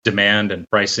demand and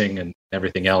pricing and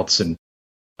everything else. And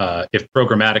if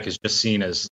programmatic is just seen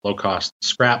as low-cost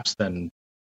scraps, then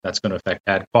that's going to affect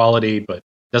ad quality, but it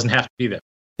doesn't have to be that.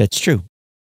 That's true.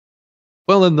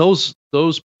 Well, and those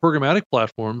programmatic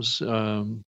platforms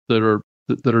that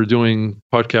are doing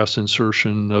podcast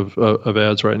insertion of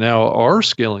ads right now are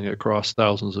scaling across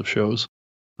thousands of shows.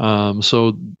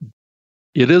 So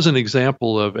it is an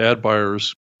example of ad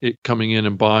buyers coming in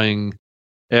and buying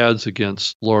ads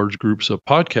against large groups of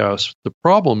podcasts. The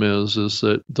problem is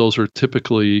that those are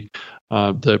typically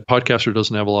the podcaster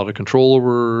doesn't have a lot of control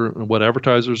over what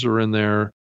advertisers are in there.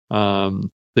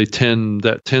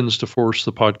 That tends to force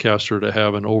the podcaster to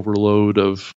have an overload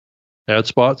of ad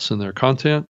spots in their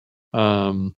content.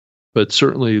 But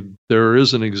certainly there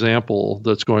is an example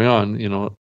that's going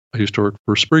on. I used to work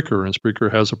for Spreaker, and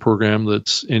Spreaker has a program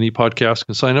that's any podcast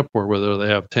can sign up for, whether they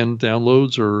have 10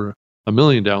 downloads or 1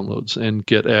 million downloads, and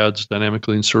get ads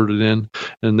dynamically inserted in,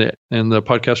 and the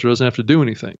podcaster doesn't have to do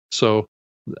anything. So,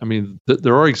 I mean,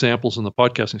 there are examples in the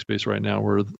podcasting space right now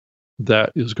where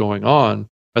that is going on.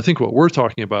 I think what we're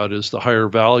talking about is the higher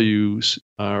values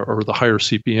or the higher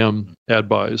CPM ad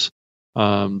buys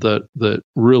that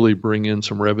really bring in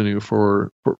some revenue for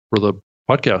the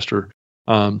podcaster,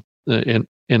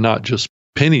 and not just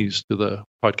pennies to the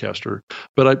podcaster.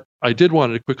 But I did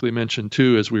want to quickly mention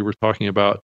too, as we were talking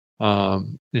about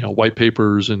white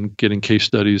papers and getting case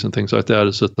studies and things like that,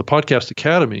 is that the Podcast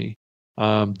Academy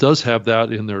does have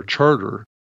that in their charter,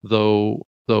 though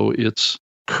it's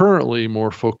currently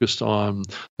more focused on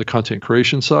the content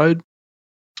creation side.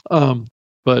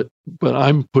 but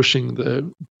I'm pushing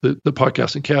the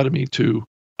Podcast Academy to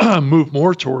move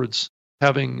more towards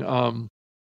having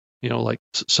like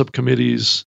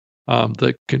subcommittees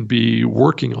that can be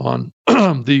working on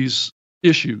these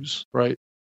issues, right?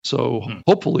 So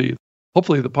hopefully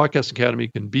the Podcast Academy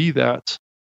can be that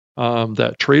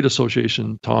trade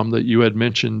association, Tom, that you had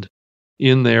mentioned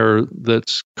in there,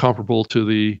 that's comparable to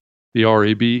the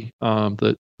RAB.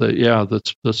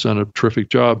 That's done a terrific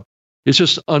job. It's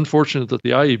just unfortunate that the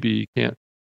IAB can't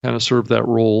kind of serve that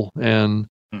role, and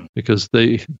because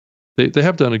they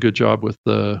have done a good job with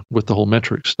the whole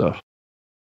metric stuff.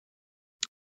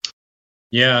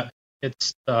 Yeah,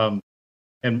 it's and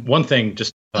one thing,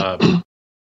 just I'm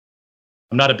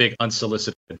not a big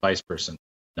unsolicited advice person,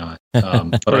 but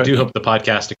right. I do hope the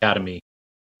Podcast Academy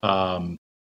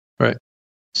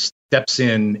steps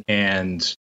in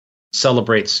and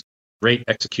celebrates great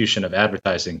execution of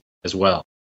advertising as well.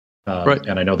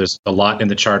 And I know there's a lot in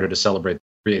the charter to celebrate the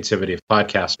creativity of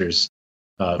podcasters.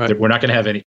 We're not going to have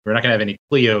any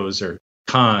Clios or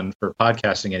Con for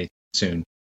podcasting anytime soon.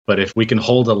 But if we can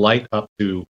hold a light up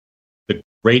to the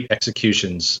great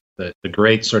executions, the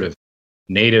great sort of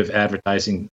native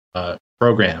advertising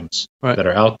programs that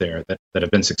are out there that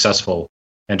have been successful,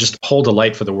 and just hold a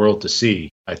light for the world to see,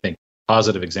 I think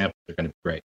positive examples are going to be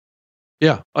great.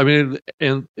 Yeah, I mean,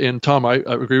 and Tom, I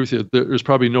agree with you. There's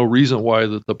probably no reason why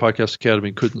the Podcast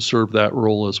Academy couldn't serve that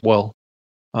role as well.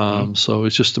 So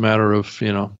it's just a matter of,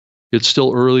 it's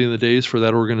still early in the days for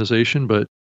that organization, but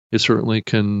it certainly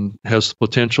has the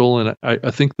potential. And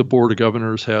I think the Board of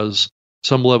Governors has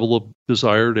some level of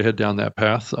desire to head down that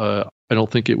path. I don't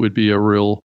think it would be a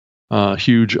real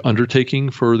huge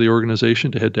undertaking for the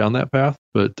organization to head down that path,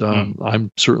 but I'm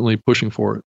certainly pushing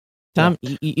for it. Tom,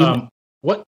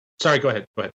 what? Sorry, go ahead.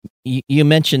 You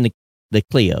mentioned the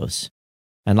Clios,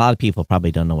 and a lot of people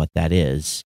probably don't know what that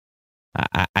is.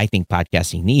 I think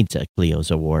podcasting needs a Clios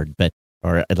award,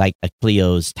 or like a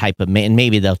Clios type of, and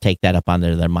maybe they'll take that up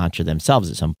under their mantra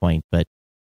themselves at some point. But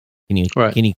can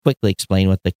you quickly explain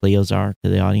what the Clios are to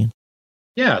the audience?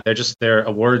 Yeah, they're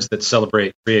awards that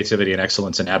celebrate creativity and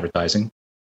excellence in advertising,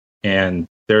 and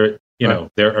there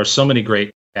are so many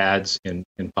great ads in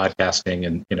podcasting,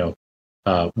 and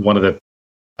one of the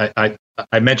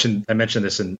I mentioned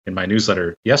this in my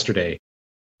newsletter yesterday.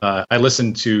 I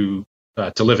listened to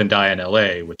Live and Die in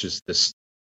L.A., which is this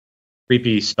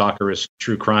creepy, stalkerish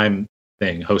true crime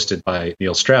thing hosted by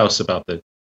Neil Strauss about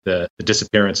the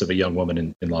disappearance of a young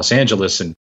woman in Los Angeles,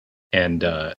 and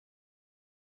the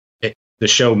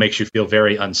show makes you feel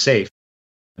very unsafe.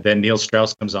 Then Neil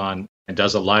Strauss comes on and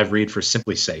does a live read for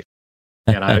Simply Safe,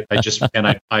 and I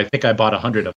think I bought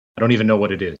 100 of them. I don't even know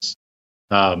what it is.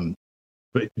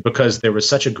 Because there was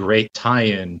such a great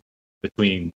tie-in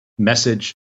between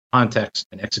message, context,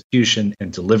 and execution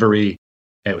and delivery.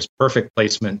 And it was perfect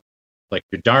placement. Like,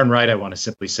 you're darn right, I want to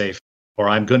Simply Safe, or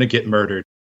I'm going to get murdered,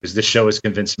 because this show has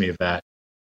convinced me of that.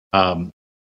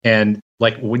 And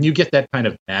like, when you get that kind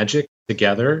of magic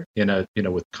together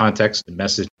with context and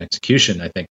message and execution, I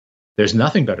think there's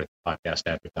nothing better than podcast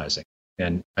advertising.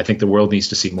 And I think the world needs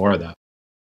to see more of that.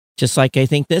 Just like I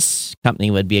think this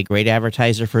company would be a great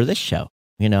advertiser for this show.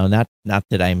 Not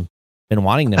that I've been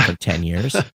wanting them for 10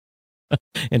 years.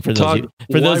 And for those,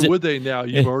 why would they now?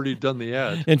 You've already done the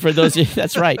ad. And for those,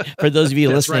 that's right. For those of you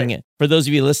listening,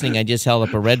 I just held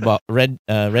up a Red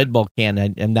Bull can,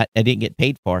 and that I didn't get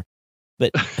paid for.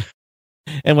 But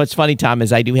and what's funny, Tom,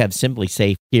 is I do have Simply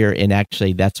Safe here, and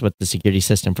actually, that's what the security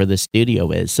system for this studio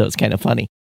is. So it's kind of funny.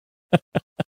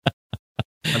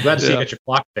 I'm glad to see you got your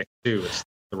clock fixed too. It's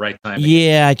the right time.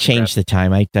 Yeah, I changed the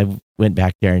time. I went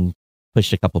back there and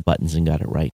pushed a couple buttons and got it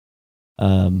right.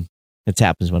 It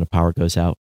happens when the power goes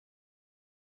out.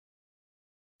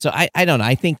 So I don't know.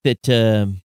 I think that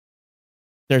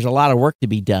there's a lot of work to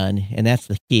be done, and that's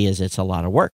the key. Is it's a lot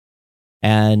of work,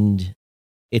 and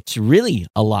it's really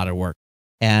a lot of work.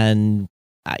 And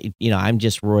I'm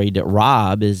just worried that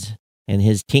Rob and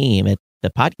his team at the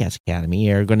Podcast Academy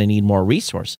are going to need more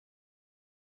resources,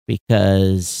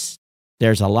 because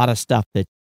there's a lot of stuff that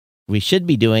we should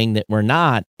be doing that we're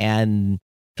not. And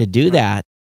to do that,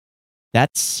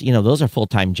 that's, those are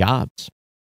full-time jobs.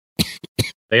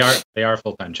 They are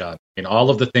full-time jobs. And all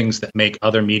of the things that make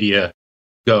other media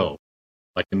go,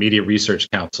 like the Media Research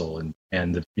Council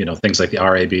and the, things like the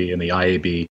RAB and the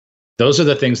IAB, those are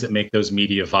the things that make those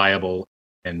media viable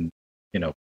and,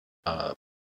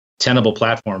 tenable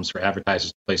platforms for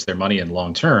advertisers to place their money in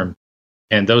long term.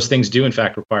 And those things do, in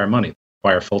fact, require money,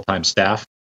 require full-time staff.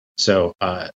 So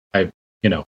I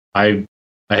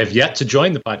have yet to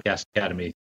join the Podcast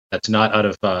Academy. That's not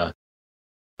out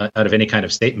of any kind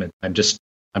of statement. I'm just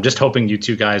I'm just hoping you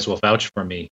two guys will vouch for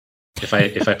me if I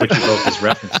put you both as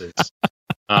references.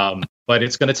 But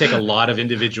it's going to take a lot of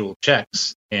individual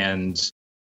checks, and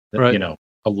Right.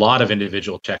 a lot of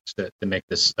individual checks to make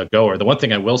this a goer. The one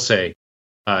thing I will say,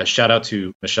 shout out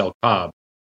to Michelle Cobb,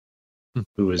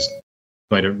 who is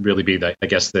going to really be I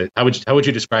guess how would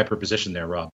you describe her position there,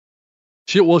 Rob?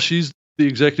 She's the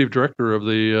executive director of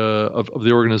the of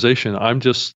the organization. I'm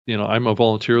just, I'm a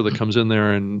volunteer that comes in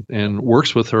there and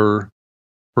works with her,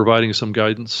 providing some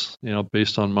guidance,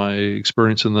 based on my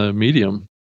experience in the medium.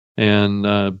 And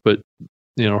but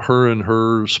her and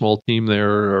her small team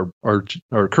there are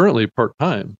currently part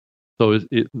time, so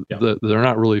they're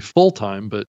not really full time,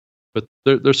 but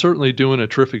they're certainly doing a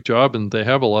terrific job, and they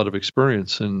have a lot of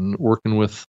experience in working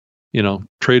with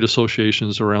trade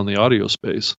associations around the audio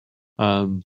space.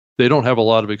 They don't have a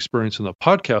lot of experience in the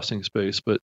podcasting space,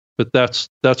 but that's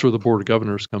where the board of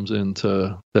governors comes in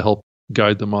to help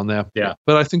guide them on that. Yeah.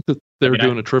 But I think that they're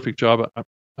doing a terrific job.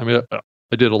 I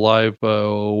did a live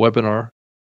webinar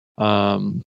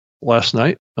last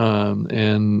night,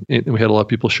 and we had a lot of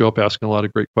people show up asking a lot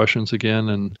of great questions again,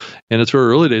 and it's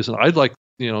very early days, and I'd like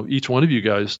each one of you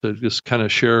guys to just kind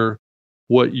of share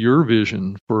what your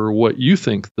vision for what you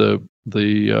think the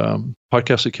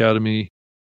Podcast Academy,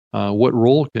 what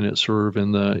role can it serve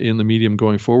in the medium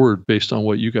going forward based on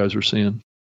what you guys are seeing.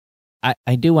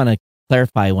 I do want to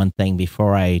clarify one thing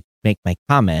before I make my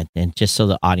comment, and just so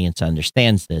the audience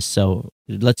understands this. So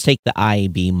let's take the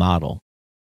IAB model.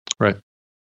 Right.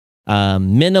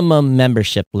 Minimum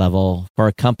membership level for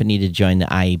a company to join the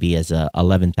IAB is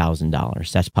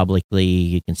 $11,000. That's publicly,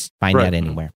 you can find that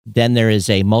anywhere. Then there is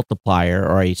a multiplier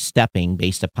or a stepping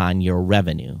based upon your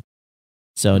revenue.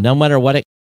 So no matter what it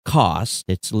costs,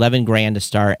 it's 11 grand to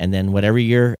start, and then whatever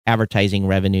your advertising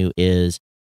revenue is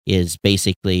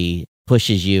basically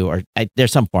pushes you, or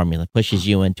there's some formula, pushes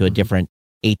you into a different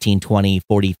 18, 20,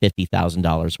 40,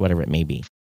 $50,000, whatever it may be.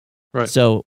 Right.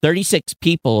 So 36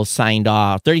 people signed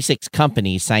off, 36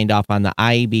 companies signed off on the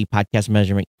IAB Podcast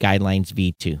Measurement Guidelines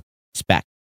V2 spec.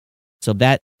 So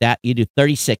that you do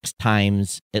 36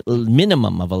 times a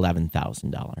minimum of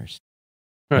 $11,000. Right.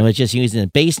 And it's just using a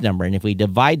base number. And if we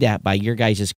divide that by your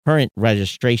guys' current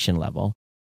registration level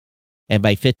and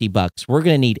by $50, we're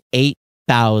going to need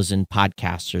 8,000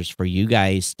 podcasters for you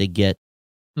guys to get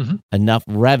enough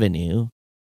revenue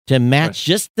to match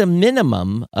just the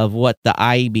minimum of what the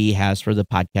IAB has for the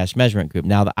Podcast Measurement Group.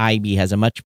 Now, the IAB has a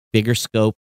much bigger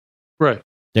scope. Right.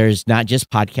 There's not just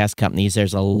podcast companies.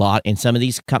 There's a lot, and some of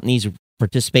these companies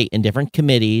participate in different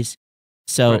committees.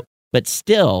 So, but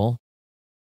still,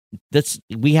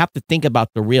 we have to think about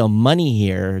the real money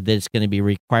here that's going to be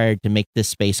required to make this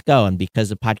space go. And because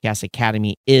the Podcast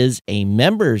Academy is a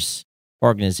members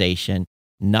organization,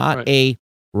 not a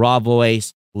Raw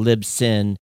Voice,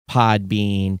 Libsyn,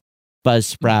 Podbean,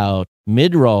 Buzzsprout,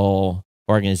 Midroll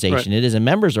organization. It is a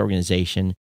members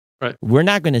organization. Right. We're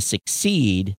not going to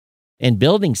succeed in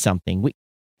building something.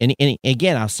 And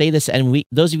again, I'll say this, and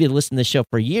those of you that listen to the show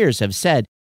for years have said,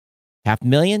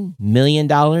 $500,000, $1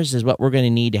 million is what we're going to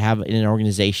need to have in an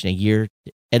organization a year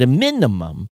at a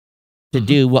minimum to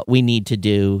do what we need to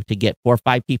do to get 4 or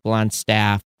 5 people on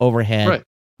staff, overhead,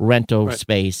 rental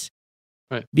space,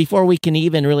 before we can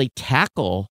even really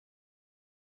tackle.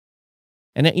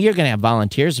 And you're going to have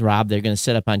volunteers, Rob. They're going to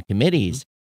set up on committees.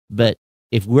 But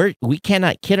if we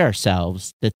cannot kid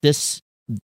ourselves that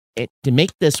to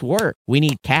make this work, we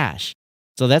need cash.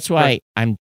 So that's why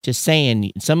I'm just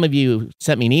saying, some of you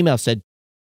sent me an email, said,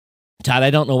 Todd,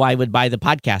 I don't know why I would buy the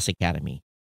Podcast Academy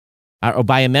or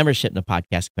buy a membership in the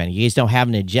Podcast Academy. You guys don't have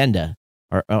an agenda.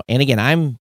 And again,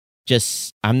 I'm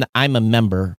a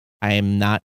member. I am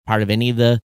not part of any of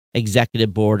the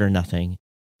executive board or nothing.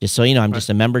 Just so you know, I'm just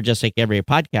a member, just like every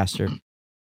podcaster.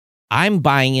 I'm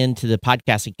buying into the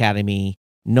Podcast Academy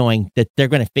knowing that they're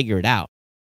going to figure it out.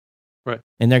 Right.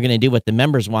 And they're going to do what the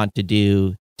members want to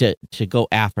do to go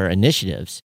after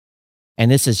initiatives. And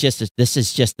this is just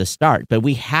the start. But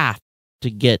we have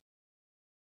to get,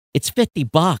 it's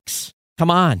 $50. Come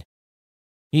on.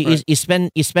 You spend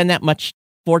that much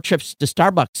 4 trips to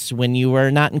Starbucks when you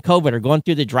were not in COVID or going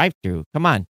through the drive-thru. Come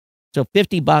on. So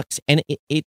 $50, and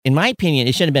it in my opinion,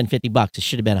 it shouldn't have been $50. It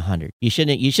should have been $100. You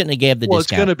shouldn't have gave the discount. Well,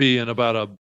 it's going to be in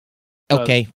about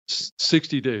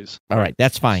 60 days. All right,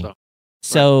 that's fine.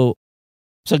 So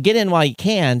get in while you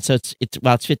can. So it's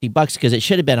 $50 because it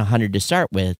should have been $100 to start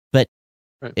with. But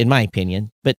in my opinion,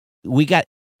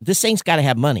 this thing's got to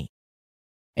have money,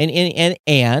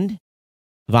 and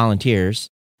volunteers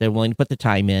that are willing to put the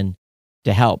time in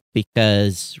to help,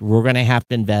 because we're going to have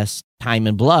to invest time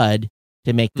and blood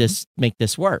to make this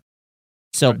work.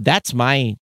 So that's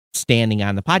my standing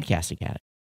on the Podcast Academy.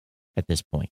 at this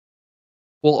point.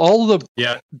 Well, all of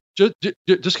the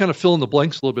just kind of fill in the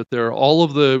blanks a little bit there. All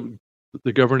of the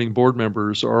governing board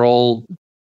members are all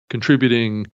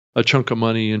contributing a chunk of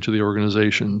money into the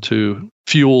organization to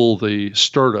fuel the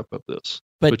startup of this.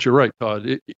 But you're right,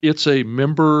 Todd. It's a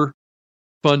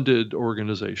member-funded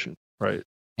organization, right?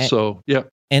 So, yeah.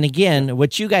 And again,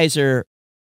 what you guys are,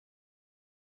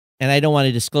 and I don't want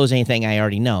to disclose anything I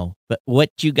already know, but what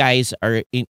you guys are,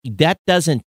 that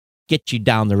doesn't get you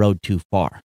down the road too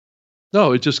far.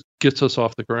 No, it just gets us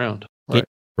off the ground. Right.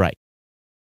 Right.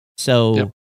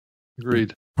 So,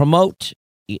 agreed. Promote.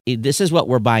 This is what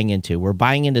we're buying into. We're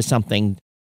buying into something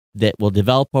that will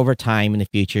develop over time in the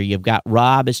future. You've got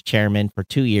Rob as chairman for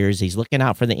 2 years. He's looking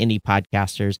out for the indie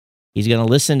podcasters. He's going to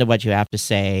listen to what you have to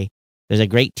say. There's a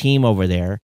great team over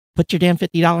there. Put your damn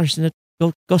 $50 in it.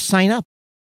 Go sign up.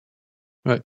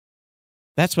 Right.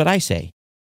 That's what I say.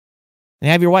 And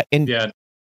have your wife. And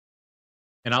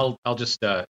I'll just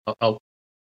I'll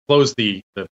close the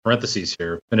parentheses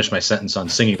here. Finish my sentence on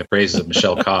singing the praises of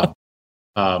Michelle Cobb.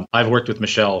 I've worked with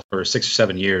Michelle for 6 or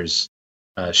 7 years.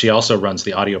 She also runs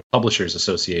the Audio Publishers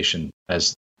Association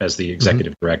as the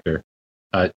executive director.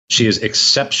 She is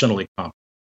exceptionally competent,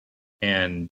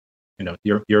 and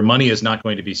your money is not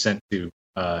going to be sent to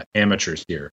amateurs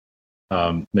here.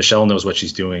 Michelle knows what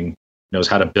she's doing, knows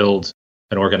how to build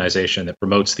an organization that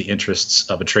promotes the interests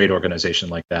of a trade organization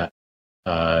like that,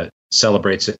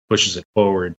 celebrates it, pushes it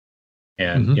forward,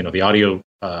 and the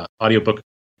audiobook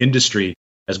industry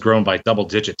has grown by double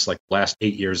digits like the last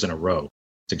 8 years in a row.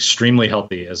 It's extremely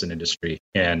healthy as an industry,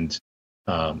 and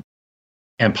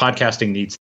podcasting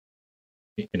needs,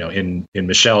 in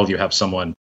Michelle, you have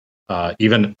someone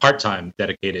even part-time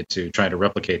dedicated to trying to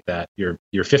replicate that. Your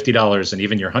 $50 and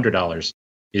even your $100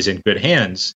 is in good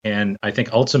hands. And I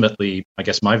think ultimately, I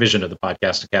guess my vision of the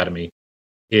Podcast Academy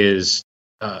is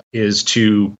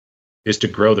to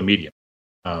grow the medium.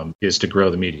 It's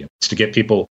to get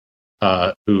people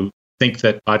who think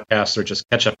that podcasts are just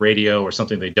catch-up radio or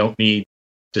something they don't need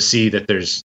to see that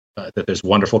there's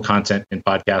wonderful content in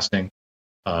podcasting.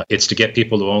 It's to get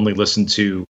people who only listen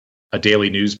to a daily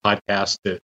news podcast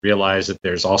to realize that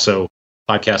there's also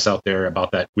podcasts out there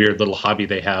about that weird little hobby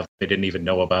they have they didn't even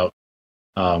know about.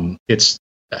 It's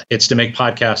to make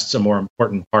podcasts a more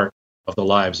important part of the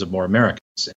lives of more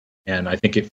Americans. And I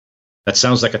think that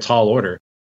sounds like a tall order,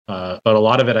 but a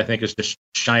lot of it I think is just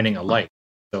shining a light.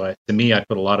 So to me, I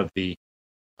put a lot of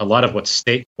what's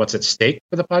at stake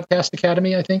for the Podcast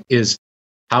Academy, I think, is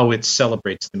how it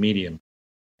celebrates the medium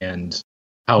and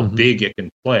how big it can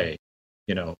play.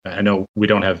 I know we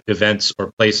don't have events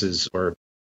or places or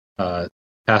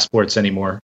passports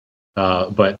anymore,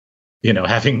 but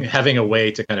having a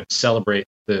way to kind of celebrate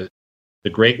the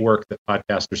great work that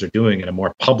podcasters are doing in a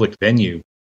more public venue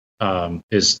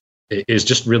is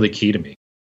just really key to me.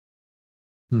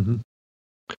 Mm-hmm.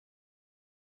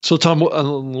 So, Tom,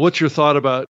 what's your thought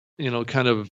about kind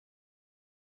of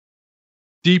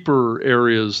deeper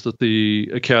areas that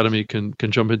the Academy can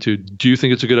jump into? Do you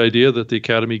think it's a good idea that the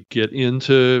Academy get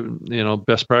into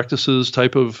best practices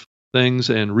type of things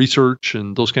and research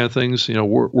and those kind of things?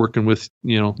 Working with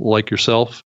like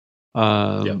yourself.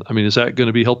 I mean, is that going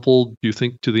to be helpful, do you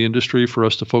think, to the industry for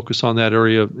us to focus on that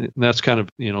area? And that's kind of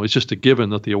it's just a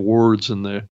given that the awards and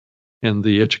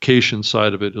the education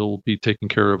side of it will be taken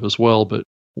care of as well. But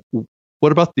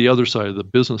what about the other side, the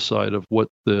business side of what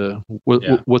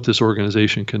this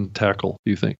organization can tackle,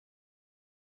 do you think?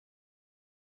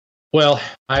 Well,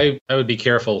 I would be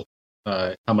careful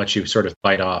how much you sort of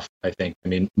bite off, I think. I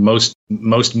mean, most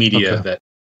media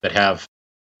that have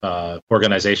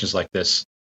organizations like this,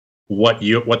 what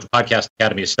the Podcast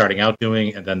Academy is starting out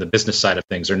doing, and then the business side of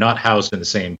things are not housed in the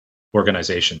same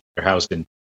organization. They're housed in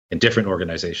different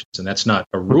organizations, and that's not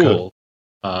a rule.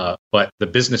 But the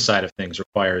business side of things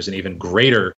requires an even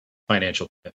greater financial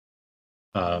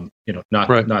commitment.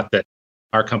 Not that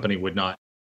our company would not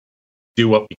do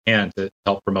what we can to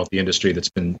help promote the industry that's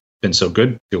been so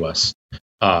good to us.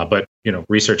 But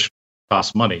research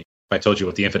costs money. If I told you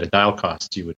what the Infinite Dial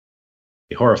costs, you would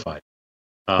be horrified.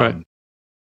 But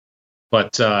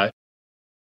so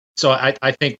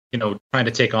I think trying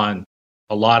to take on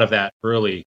a lot of that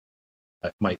early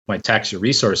might tax your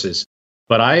resources.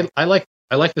 But I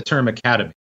like the term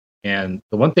academy, and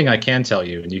the one thing I can tell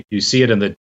you, and you see it in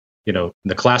the in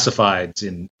the classifieds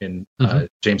in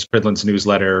James Cridland's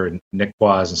newsletter and Nick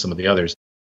Quaz and some of the others,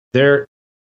 there's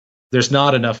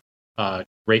not enough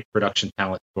great production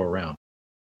talent to go around,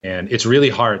 and it's really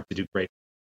hard to do great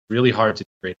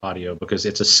audio because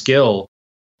it's a skill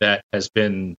that has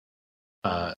been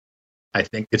I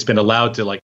think it's been allowed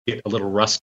to get a little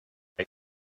rusty. Right?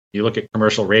 You look at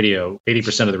commercial radio,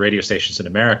 80% of the radio stations in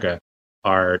America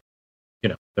are,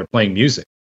 they're playing music.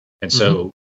 And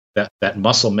so that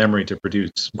muscle memory to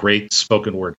produce great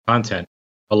spoken word content,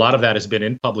 a lot of that has been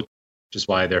in public, which is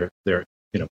why they're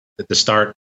at the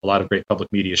start, a lot of great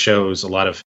public media shows, a lot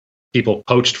of people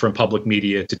poached from public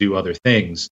media to do other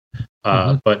things.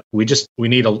 But we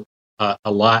need a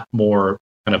lot more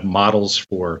kind of models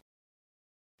for,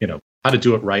 how to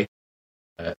do it right,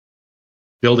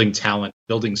 building talent,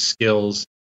 building skills,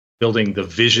 building the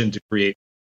vision to create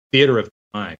theater of the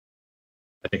mind.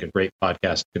 I think a great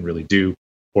podcast can really do,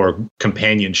 or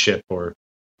companionship, or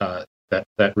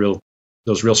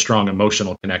those real strong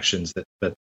emotional connections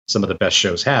that some of the best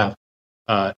shows have.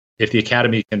 If the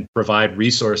Academy can provide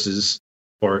resources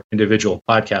for individual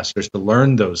podcasters to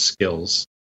learn those skills,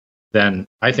 then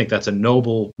I think that's a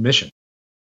noble mission.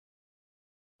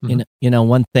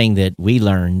 One thing that we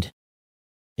learned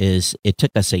is it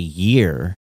took us a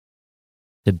year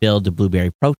to build the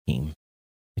Blueberry Pro team.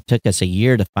 It took us a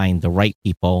year to find the right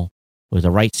people with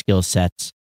the right skill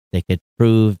sets that could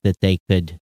prove that they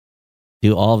could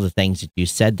do all the things that you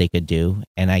said they could do,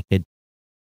 and I could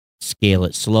scale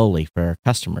it slowly for our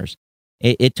customers.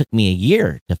 It took me a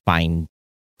year to find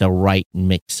the right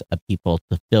mix of people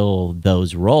to fill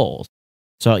those roles.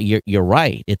 So you're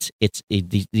right.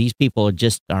 These people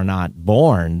just are not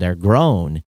born; they're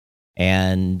grown,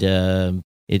 and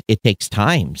it takes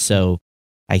time. So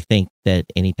I think that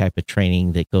any type of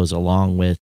training that goes along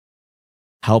with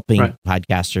helping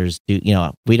podcasters do,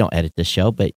 we don't edit this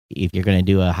show, but if you're going to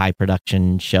do a high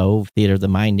production show, Theater of the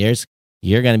Mind,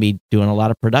 you're going to be doing a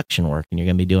lot of production work, and you're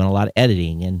going to be doing a lot of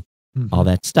editing and all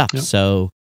that stuff. Yep. So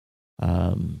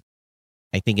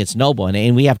I think it's noble.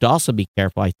 And we have to also be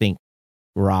careful, I think,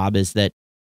 Rob, is that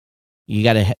you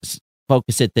got to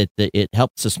focus it that it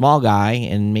helps the small guy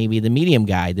and maybe the medium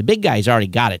guy. The big guy's already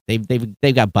got it.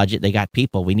 They've got budget. They got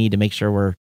people. We need to make sure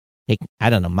we're taking, I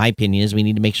don't know, my opinion is we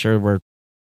need to make sure we're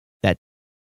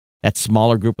that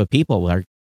smaller group of people where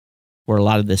a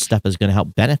lot of this stuff is going to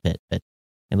help benefit. But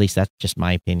at least that's just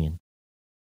my opinion.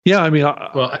 Yeah. I mean,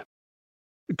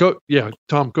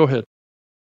 Tom, go ahead.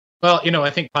 Well, I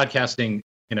think podcasting,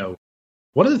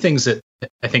 one of the things that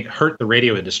I think hurt the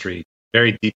radio industry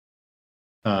very deep,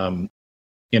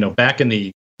 back in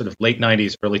the sort of late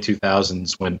 90s, early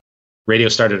 2000s, when radio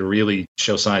started to really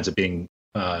show signs of being,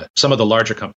 some of the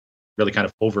larger companies really kind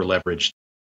of over leveraged.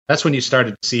 That's when you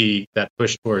started to see that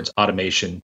push towards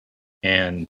automation,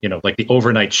 and, like the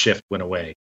overnight shift went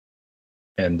away,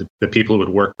 and the people who would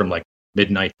work from like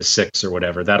midnight to 6 or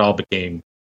whatever, that all became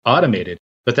automated.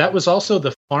 But that was also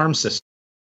the farm system.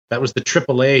 That was the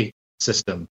AAA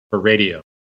system for radio.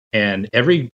 And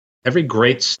every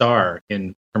great star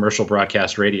in commercial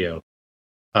broadcast radio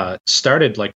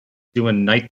started like doing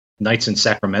nights in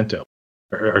Sacramento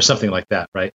or something like that,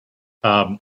 right?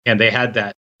 And they had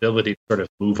that ability to sort of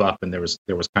move up, and there was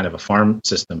kind of a farm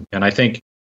system. And I think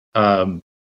the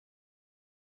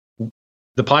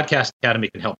Podcast Academy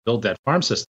can help build that farm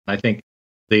system. I think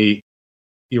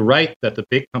you're right that the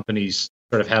big companies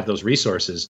sort of have those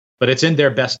resources, but it's in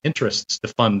their best interests to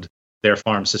fund their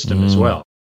farm system as well,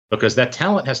 because that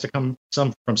talent has to come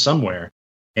from somewhere,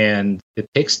 and it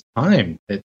takes time.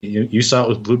 You saw it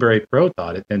with Blueberry Pro,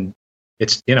 Todd, and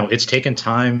it's taken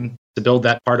time to build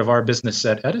that part of our business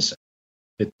at Edison.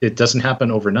 It doesn't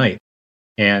happen overnight,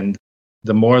 and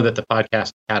the more that the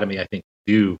Podcast Academy, I think,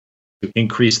 do to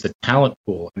increase the talent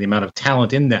pool and the amount of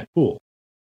talent in that pool,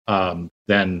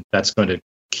 then that's going to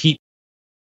keep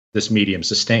this medium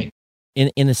sustained.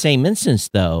 In the same instance,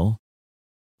 though,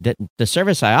 that the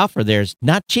service I offer there is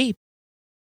not cheap.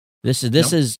 This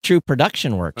is true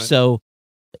production work. Right. So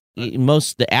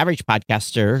the average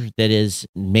podcaster that is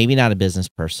maybe not a business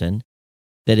person,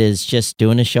 that is just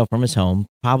doing a show from his home,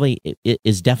 probably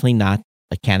is definitely not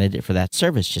a candidate for that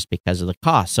service just because of the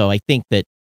cost. So I think that,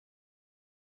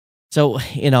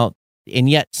 and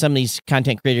yet some of these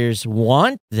content creators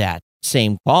want that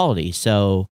same quality.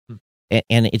 So,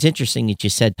 and it's interesting that you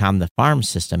said, Tom, the farm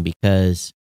system,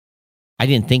 because I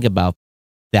didn't think about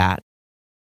that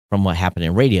from what happened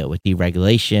in radio with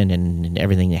deregulation and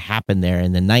everything that happened there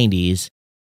in the 90s.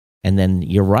 And then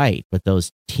you're right, with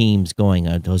those teams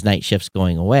those night shifts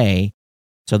going away.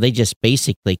 So they just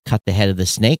basically cut the head of the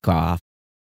snake off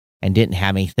and didn't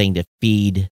have anything to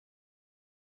feed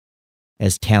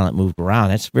as talent moved around.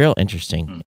 That's real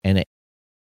interesting.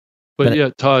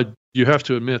 But Todd, you have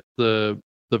to admit the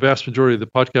vast majority of the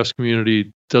podcast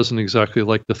community doesn't exactly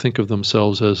like to think of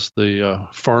themselves as the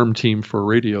farm team for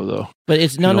radio, though. But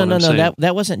it's no.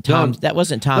 That wasn't Tom's. That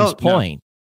wasn't Tom's point.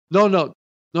 No,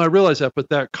 I realize that, but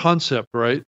that concept,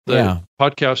 right? that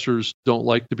podcasters don't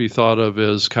like to be thought of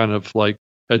as kind of like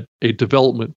a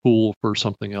development pool for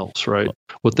something else, right?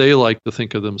 What they like to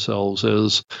think of themselves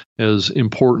as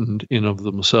important in of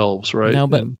themselves, right? No,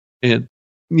 but and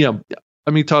yeah,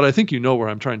 I mean, Todd, I think you know where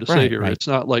I'm trying to say here. Right. It's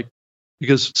not like,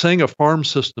 because saying a farm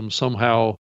system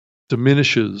somehow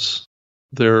diminishes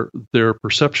their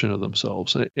perception of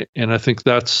themselves, and I think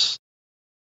there's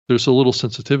a little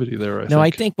sensitivity there. I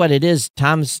think what it is,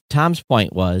 Tom's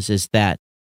point is that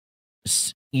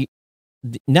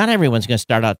not everyone's going to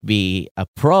start out to be a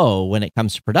pro when it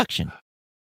comes to production.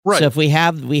 Right. So if we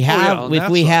have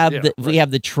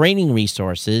the training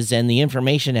resources and the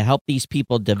information to help these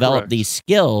people develop these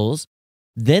skills,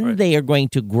 then they are going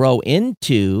to grow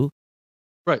into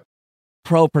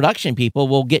pro production people,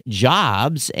 will get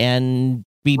jobs and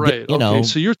be,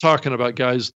 So you're talking about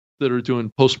guys that are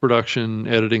doing post-production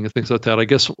editing and things like that. I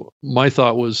guess my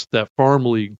thought was that farm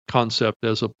league concept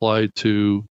as applied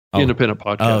to independent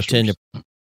podcasters.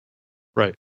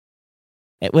 Right.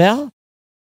 Well,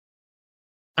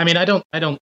 I mean, I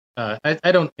didn't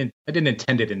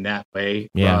intend it in that way,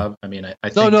 Rob. I mean, I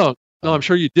think, no, I'm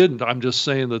sure you didn't. I'm just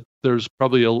saying that there's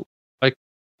probably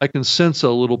I can sense a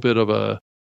little bit of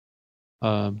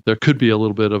there could be a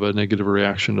little bit of a negative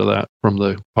reaction to that from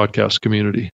the podcast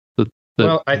community.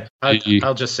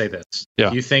 I'll just say this.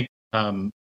 Yeah. You think,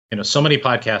 so many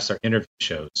podcasts are interview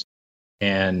shows,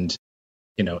 and,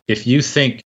 if you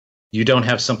think you don't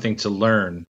have something to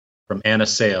learn from Anna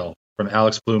Sale, from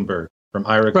Alex Bloomberg, from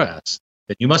Ira Glass,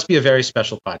 then you must be a very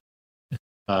special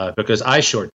podcast, because I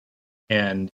sure do.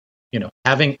 And,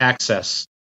 having access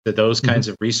to those kinds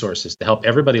of resources to help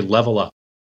everybody level up.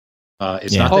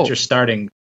 It's not that you're starting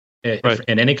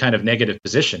in any kind of negative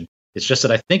position. It's just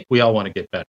that I think we all want to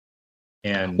get better.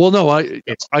 And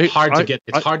it's hard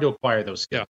to acquire those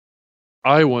skills. Yeah.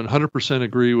 I 100%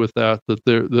 agree with that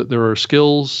there are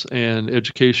skills and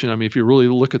education. I mean, if you really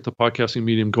look at the podcasting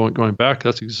medium going back,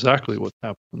 that's exactly what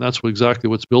happened. And that's exactly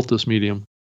what's built this medium.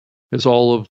 Is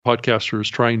all of podcasters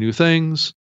trying new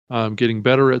things, getting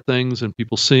better at things, and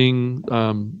people seeing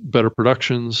better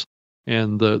productions.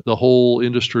 And the whole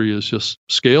industry is just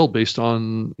scaled based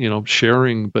on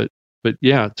sharing, but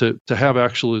yeah, to have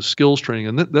actual skills training,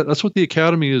 and that's what the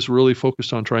academy is really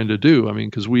focused on trying to do. I mean,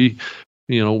 because we,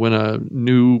 when a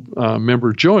new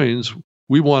member joins,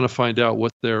 we want to find out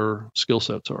what their skill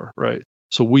sets are, right?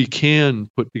 So we can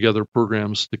put together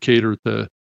programs to cater to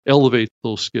elevate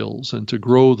those skills and to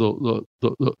grow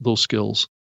those skills.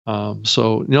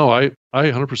 So I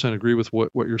 100% agree with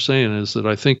what you're saying. Is that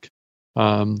I think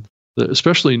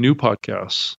especially new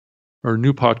podcasts or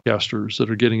new podcasters that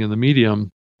are getting in the medium,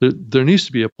 there needs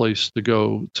to be a place to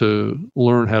go to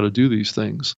learn how to do these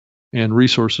things and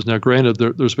resources. Now, granted,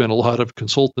 there's been a lot of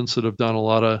consultants that have done a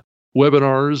lot of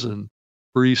webinars and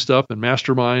free stuff and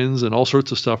masterminds and all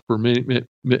sorts of stuff for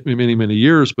many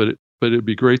years, but it'd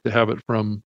be great to have it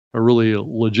from a really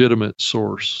legitimate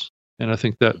source. And I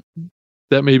think that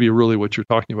may be really what you're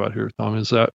talking about here, Tom. Is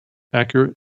that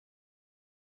accurate?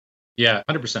 Yeah,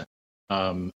 100%.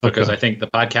 Because I think the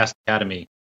Podcast Academy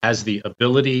has the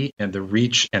ability and the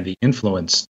reach and the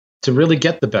influence to really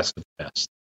get the best of the best.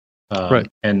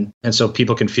 And so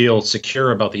people can feel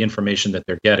secure about the information that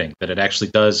they're getting, that it actually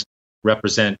does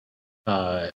represent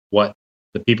what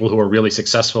the people who are really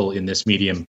successful in this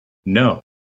medium know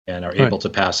and are able to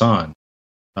pass on,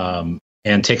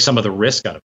 and take some of the risk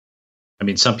out of it. I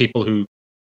mean, some people who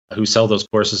sell those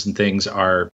courses and things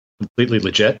are completely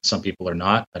legit. Some people are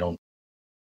not. I don't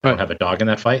have a dog in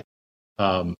that fight.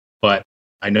 But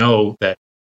I know that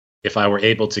if I were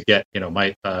able to get,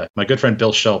 my good friend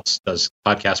Bill Schultz does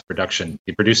podcast production.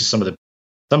 He produces some of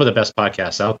the best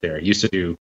podcasts out there. He used to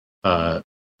do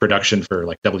production for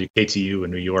like WKTU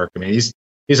in New York. I mean,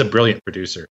 he's a brilliant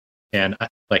producer. And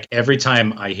every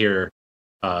time I hear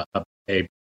a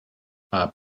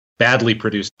badly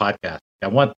produced podcast, I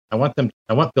want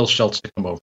Bill Schultz to come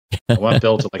over. I want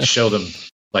Bill to show them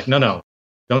no,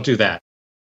 don't do that.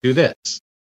 Do this.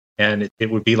 And it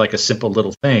would be like a simple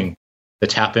little thing to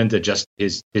tap into just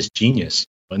his genius.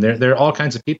 And there are all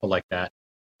kinds of people like that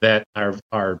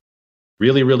are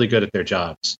really, really good at their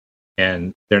jobs.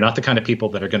 And they're not the kind of people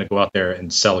that are going to go out there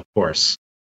and sell a course.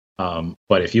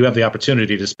 But if you have the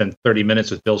opportunity to spend 30 minutes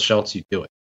with Bill Schultz, you do it.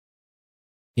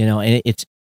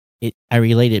 And I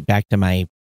relate it back to my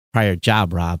prior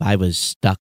job, Rob. I was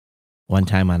stuck one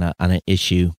time on an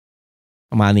issue.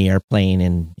 I'm on the airplane,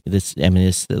 and this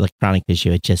electronic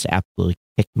issue, it just absolutely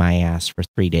kicked my ass for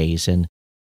 3 days. And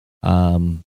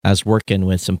I was working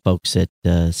with some folks at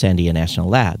Sandia National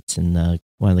Labs, and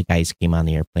one of the guys came on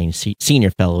the airplane,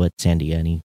 senior fellow at Sandia, and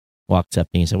he walks up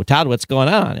and he said, "Well, Todd, what's going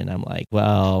on?" And I'm like,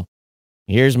 "Well,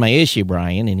 here's my issue,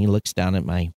 Brian. And he looks down at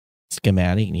my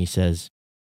schematic and he says,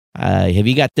 have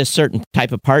you got this certain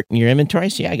type of part in your inventory?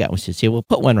 So yeah, I got one. He says, yeah, we'll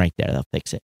put one right there. They'll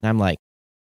fix it. And I'm like,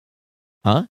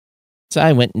 huh? So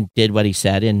I went and did what he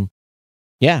said and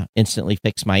yeah, instantly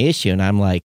fixed my issue. And I'm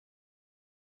like,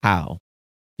 how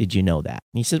did you know that?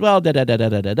 And he says, well,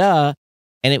 da-da-da-da-da-da-da.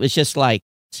 And it was just like,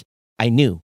 I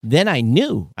knew. Then I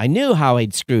knew how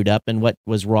I'd screwed up and what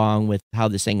was wrong with how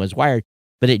this thing was wired.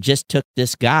 But it just took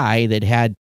this guy that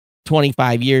had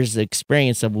 25 years of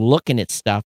experience of looking at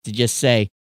stuff to just say,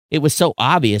 it was so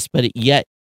obvious, but yet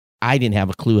I didn't have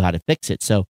a clue how to fix it.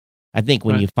 So I think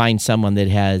when you find someone that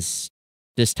has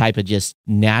this type of just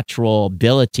natural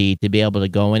ability to be able to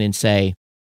go in and say,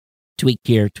 tweak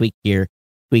here, tweak here,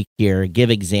 tweak here, give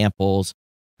examples,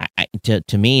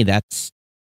 to me, that's,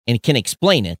 and can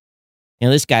explain it. You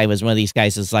know, this guy was one of these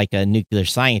guys is like a nuclear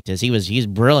scientist. He's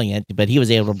brilliant, but he was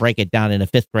able to break it down in a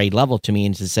 5th grade level to me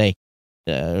and to say,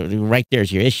 right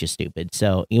there's your issue, stupid.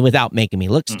 So without making me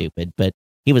look stupid, but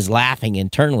he was laughing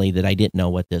internally that I didn't know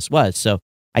what this was. So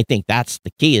I think that's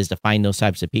the key, is to find those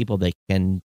types of people that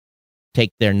can take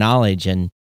their knowledge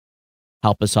and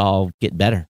help us all get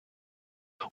better.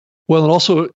 Well, and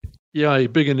also, yeah, a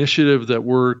big initiative that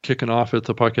we're kicking off at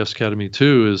the Podcast Academy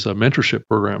too is a mentorship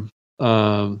program.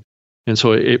 And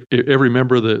so every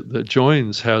member that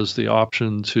joins has the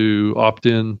option to opt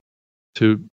in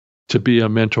to be a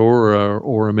mentor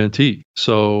or a mentee.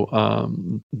 So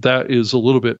that is a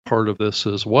little bit part of this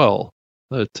as well,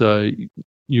 that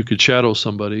you could shadow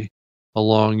somebody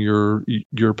along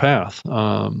your path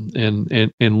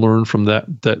and learn from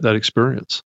that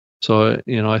experience. So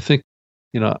I think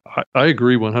I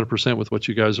agree 100% with what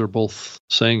you guys are both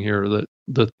saying here,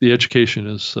 that the education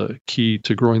is key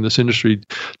to growing this industry.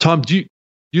 Tom, do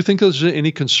you think there's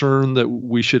any concern that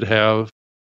we should have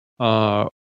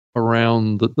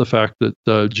around the fact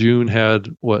that June had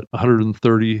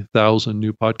 130,000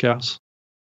 new podcasts?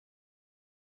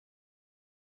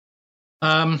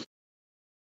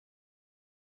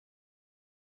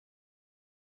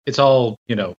 It's all,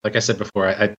 like I said before,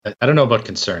 I don't know about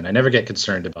concern. I never get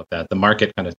concerned about that. The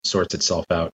market kind of sorts itself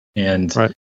out. And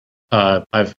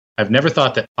I've never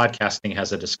thought that podcasting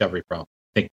has a discovery problem.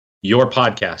 I think your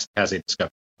podcast has a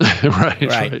discovery.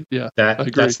 Right. Yeah.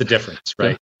 That's the difference,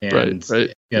 right? Yeah.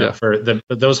 And for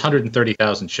those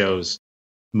 130,000 shows,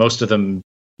 most of them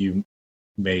you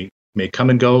may come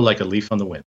and go like a leaf on the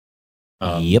wind.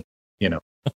 Yep.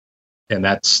 And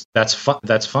that's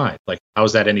fine. Like, how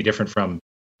is that any different from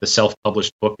the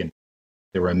self-published book? And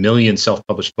there were 1 million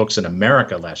self-published books in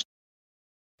America last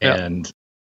year. Yeah. And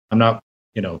I'm not,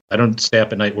 I don't stay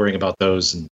up at night worrying about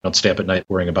those, and I don't stay up at night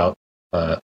worrying about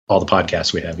all the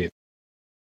podcasts we have either.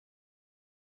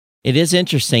 It is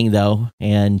interesting though,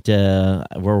 and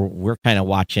we're kind of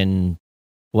watching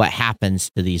what happens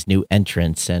to these new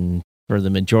entrants, and for the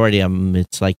majority of them,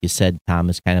 it's like you said, Tom,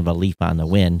 is kind of a leaf on the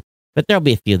wind. But there'll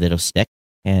be a few that'll stick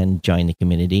and join the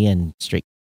community and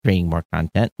creating more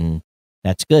content, and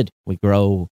that's good. We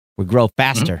grow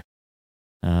faster.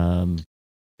 Mm-hmm.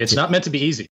 It's not meant to be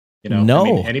easy, No, I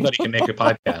mean, anybody can make a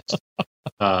podcast,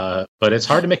 but it's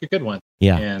hard to make a good one.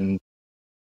 Yeah, and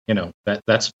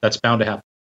that's bound to happen.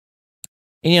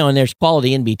 And there's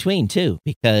quality in between too,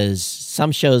 because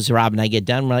some shows Rob and I get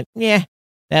done, we're like, yeah,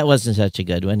 that wasn't such a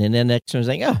good one, and then the next one's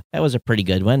like, oh, that was a pretty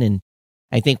good one, and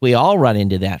I think we all run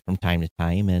into that from time to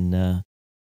time, and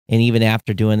even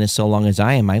after doing this so long as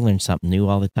I am, I learn something new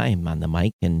all the time on the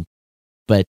mic,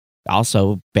 but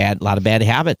also a lot of bad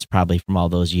habits probably from all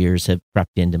those years have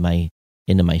crept into my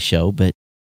show. But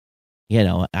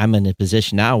I'm in a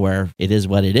position now where it is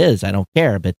what it is. I don't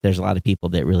care, but there's a lot of people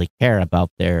that really care about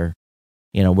their,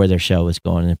 where their show is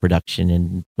going in production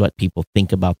and what people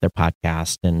think about their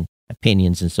podcast and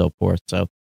opinions and so forth. So,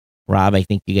 Rob, I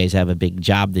think you guys have a big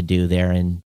job to do there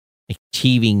in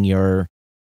achieving your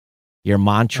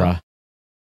mantra.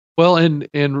 Well, and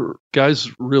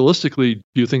guys, realistically, do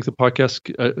you think the Podcast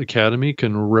Academy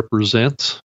can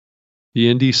represent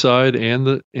the indie side and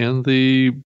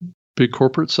the big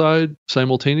corporate side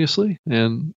simultaneously?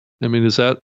 And I mean, is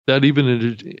that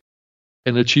even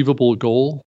an achievable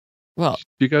goal? Well,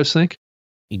 do you guys think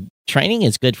training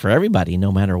is good for everybody,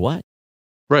 no matter what?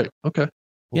 Right. Okay.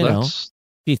 Well,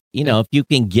 if you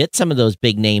can get some of those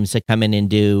big names to come in and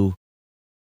do,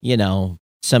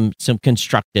 some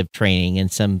constructive training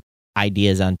and some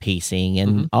ideas on pacing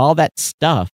and all that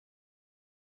stuff.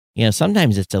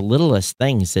 Sometimes it's the littlest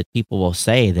things that people will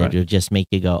say that will just make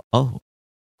you go, oh,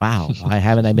 wow, why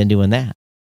haven't I been doing that?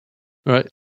 Right.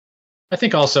 I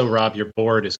think also, Rob, your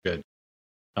board is good.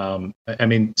 I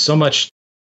mean, so much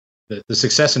the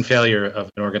success and failure of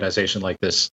an organization like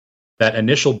this that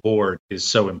initial board is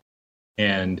so important.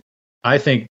 And I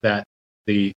think that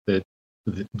the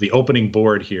opening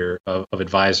board here of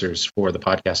advisors for the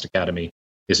Podcast Academy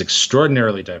is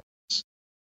extraordinarily diverse.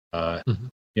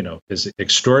 Is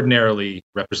extraordinarily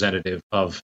representative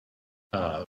of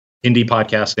indie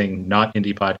podcasting, not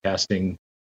indie podcasting,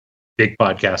 big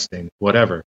podcasting,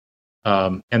 whatever.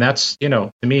 And that's,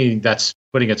 to me, that's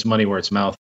putting its money where its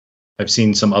mouth. I've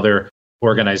seen some other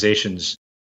organizations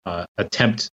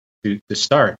attempt to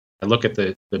start. I look at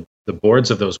the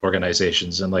boards of those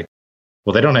organizations and like,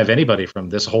 well, they don't have anybody from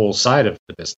this whole side of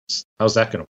the business. How's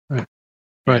that going to work?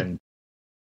 Right. And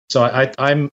so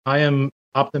I am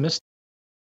optimistic.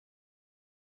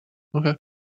 Okay.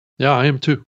 Yeah, I am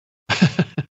too.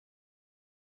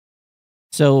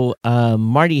 So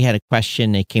Marty had a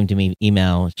question that came to me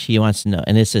email. She wants to know,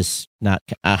 and this is not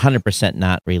 100%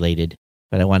 not related,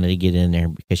 but I wanted to get in there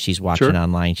because she's watching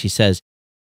online. She says,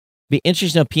 be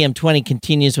interesting to know PM20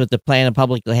 continues with the plan of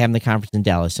publicly having the conference in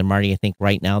Dallas. And Marty, I think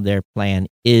right now their plan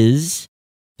is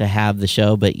to have the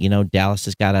show, but Dallas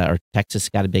has or Texas has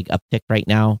got a big uptick right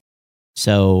now.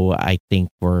 So I think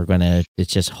we're going to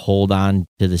just hold on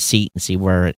to the seat and see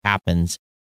where it happens.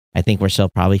 I think we're still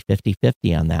probably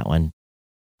 50-50 on that one.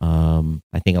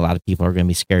 I think a lot of people are going to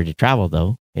be scared to travel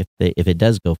though, if it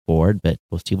does go forward, but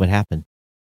we'll see what happens.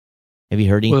 Have you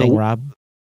heard anything, Rob?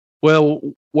 Well,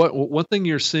 one thing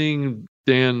you're seeing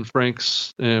Dan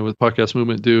Franks with Podcast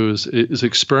Movement do is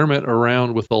experiment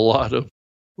around with a lot of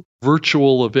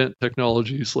virtual event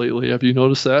technologies lately. Have you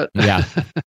noticed that? Yeah.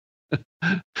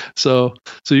 So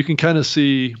you can kind of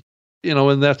see,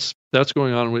 and that's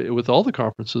going on with all the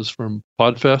conferences from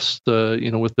Podfest,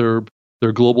 with their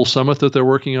global summit that they're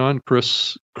working on.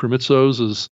 Chris Kremitzos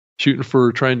is shooting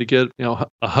for trying to get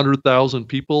 100,000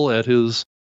 people at his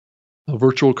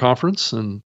virtual conference,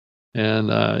 and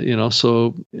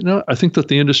so I think that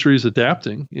the industry is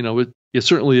adapting. It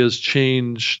certainly has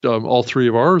changed all three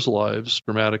of ours lives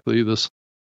dramatically. This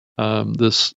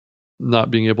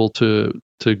not being able to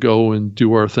go and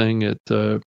do our thing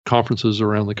at conferences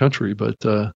around the country, but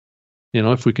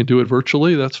if we can do it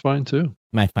virtually, that's fine too.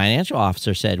 My financial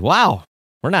officer said, "Wow,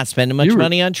 we're not spending much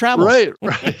money on travel." Right,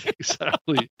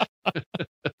 exactly.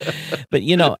 But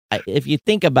if you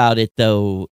think about it,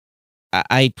 though,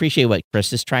 I appreciate what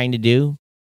Chris is trying to do.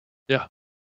 Yeah,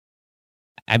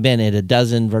 I've been at a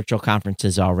dozen virtual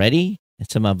conferences already, and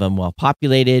some of them well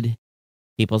populated.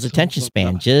 People's attention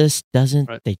span just doesn't.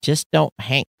 Right. They just don't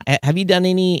hang. Have you done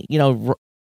any?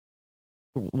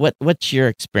 What's your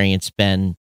experience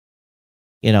been?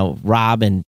 Rob,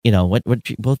 and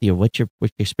both of you. What's your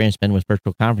experience been with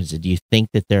virtual conferences? Do you think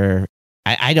that they're?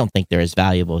 I don't think they're as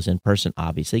valuable as in person,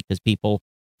 obviously, because people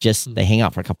just they hang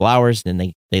out for a couple hours, then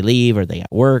they leave, or they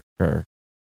got work, or.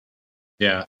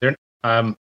 Yeah, they're.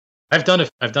 I've done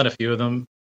a few of them.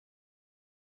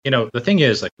 The thing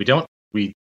is, like, we don't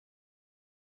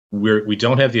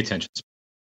have the attention span.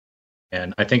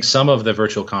 And I think some of the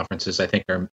virtual conferences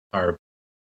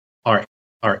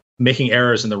are making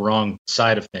errors in the wrong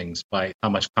side of things by how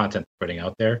much content they're putting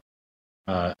out there.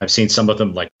 I've seen some of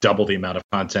them like double the amount of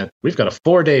content. We've got a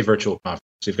 4-day virtual conference.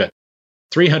 We've got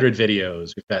 300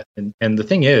 videos. We've got, and the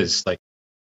thing is, like,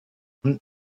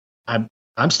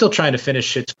 I'm still trying to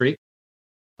finish Schitt's Creek.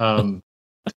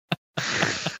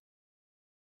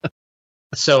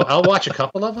 So I'll watch a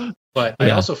couple of them, but I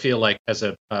also feel like as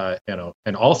a,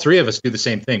 and all three of us do the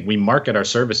same thing. We market our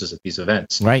services at these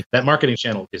events. Right. That marketing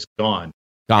channel is gone.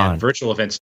 And virtual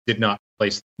events did not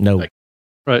replace. No. Like,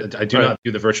 right. I do not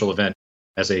do the virtual event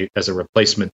as a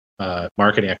replacement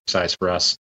marketing exercise for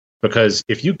us, because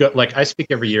if you go, like, I speak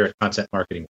every year at Content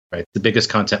Marketing, right? The biggest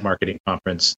content marketing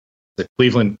conference, the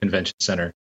Cleveland Convention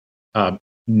Center.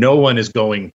 No one is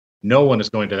going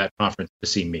to that conference to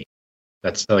see me.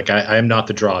 That's like, I am not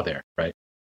the draw there, right?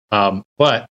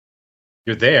 But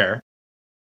you're there.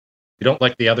 You don't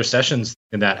like the other sessions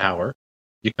in that hour.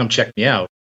 You come check me out,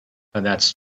 and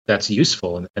that's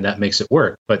useful, and that makes it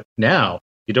work. But now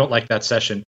you don't like that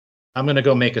session. I'm going to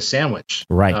go make a sandwich,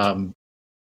 right?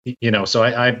 So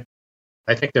I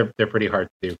think they're pretty hard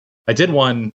to do. I did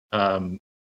one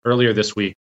earlier this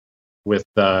week with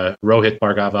Rohit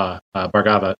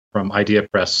Bhargava from Idea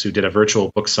Press, who did a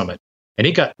virtual book summit. And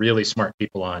he got really smart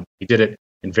people on. He did it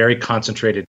in very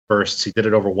concentrated bursts. He did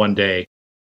it over one day.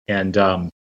 And,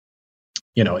 and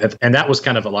that was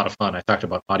kind of a lot of fun. I talked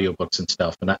about audiobooks and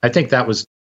stuff. And I think that was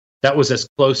as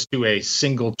close to a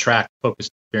single track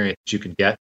focused experience as you can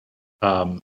get.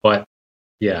 But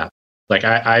yeah, like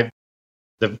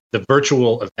the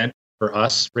virtual event for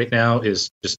us right now is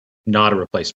just not a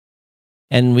replacement.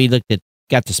 And we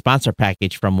got the sponsor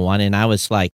package from one, and I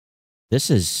was like, this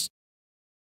is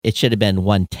it should have been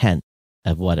 1/10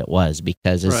 of what it was,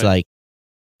 because it's Right. like,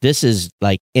 this is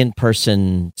like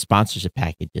in-person sponsorship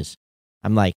packages.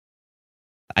 I'm like,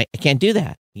 I can't do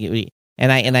that.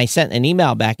 And I sent an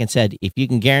email back and said, if you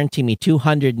can guarantee me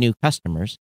 200 new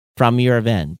customers from your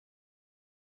event,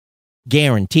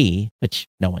 guarantee, which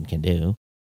no one can do.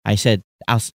 I said,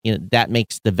 that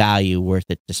makes the value worth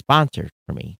it to sponsor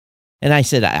for me. And I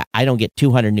said, I don't get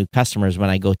 200 new customers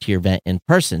when I go to your event in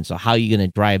person. So how are you going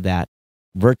to drive that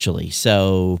virtually?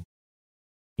 So,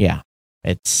 yeah,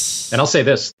 it's. And I'll say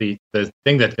this: the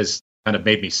thing that has kind of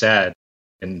made me sad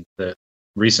in the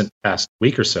recent past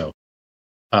week or so,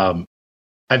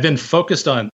 I've been focused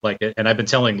on and I've been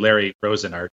telling Larry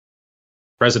Rosen, our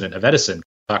president of Edison,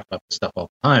 talk about this stuff all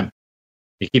the time.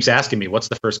 He keeps asking me, "What's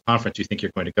the first conference you think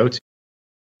you're going to go to?"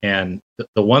 And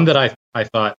the one that I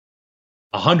thought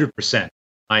 100%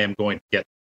 I am going to get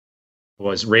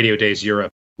was Radio Days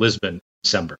Europe, Lisbon,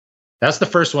 December. That's the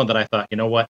first one that I thought, you know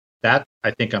what, that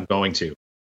I think I'm going to.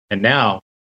 And now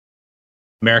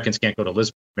Americans can't go to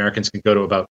Lisbon. Americans can go to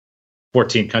about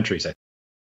 14 countries, I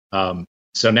think.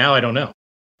 So now I don't know.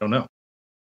 All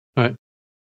right.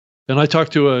 And I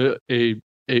talked to a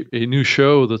new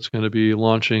show that's going to be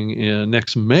launching in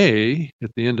next May at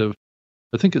the end of,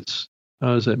 I think it's,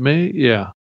 is it May?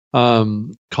 Yeah.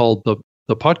 Called the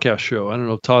podcast show. I don't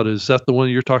know, Todd, is that the one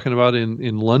you're talking about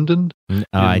in London?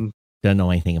 I don't know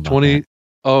anything about that.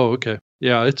 Oh, okay.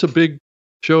 Yeah, it's a big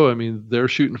show. I mean, they're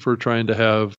shooting for trying to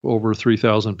have over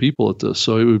 3,000 people at this.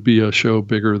 So it would be a show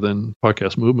bigger than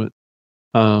Podcast Movement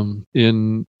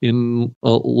in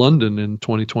London in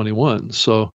 2021.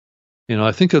 So,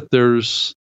 I think that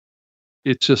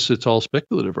it's all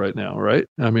speculative right now, right?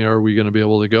 I mean, are we going to be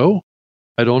able to go?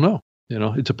 I don't know.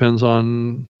 It depends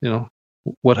on,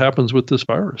 what happens with this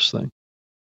virus thing.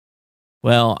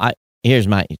 Well,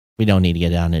 we don't need to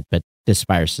get on it, but this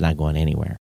virus is not going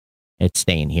anywhere. It's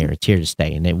staying here. It's here to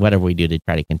stay. And whatever we do to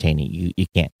try to contain it, you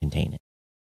can't contain it.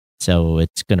 So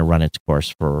it's going to run its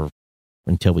course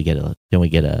until we get a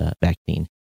vaccine.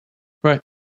 Right.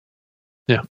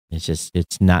 Yeah. It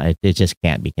just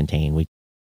can't be contained.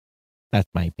 That's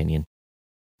my opinion.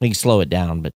 We can slow it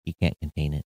down, but you can't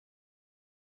contain it.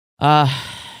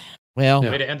 Well,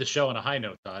 way to end the show on a high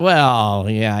note, Todd. Well,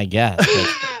 yeah, I guess.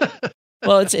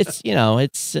 Well, it's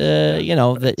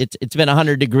been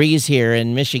 100 degrees here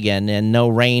in Michigan and no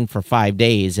rain for 5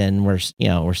 days, and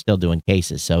we're still doing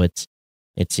cases. So it's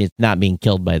not being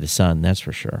killed by the sun. That's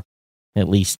for sure. At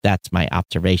least that's my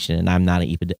observation.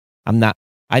 And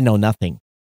I know nothing.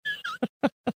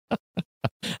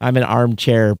 I'm an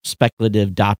armchair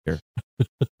speculative doctor.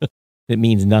 It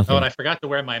means nothing. Oh, and I forgot to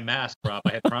wear my mask, Rob.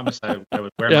 I had promised I would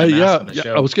wear my mask on the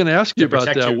show. I was going to ask you about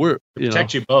that. To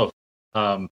protect you both.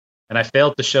 And I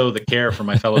failed to show the care for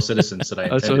my fellow citizens that I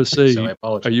intended. That's what I say. So I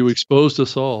apologize. You exposed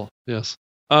us all. Yes.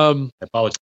 I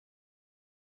apologize.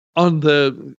 On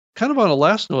a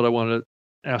last note, I want to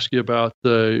ask you about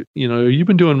you've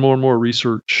been doing more and more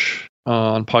research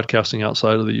on podcasting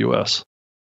outside of the U.S.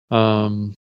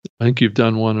 I think you've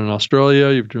done one in Australia.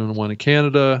 You've done one in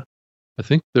Canada. I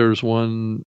think there's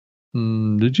one.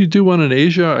 Did you do one in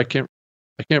Asia? I can't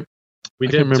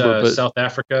remember. But South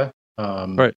Africa.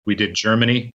 Right. We did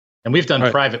Germany, and we've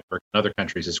done private work in other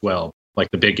countries as well,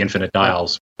 like the big Infinite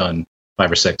Dials. We've done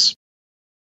 5 or 6.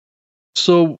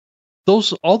 So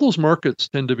all those markets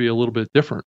tend to be a little bit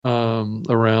different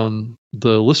around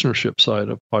the listenership side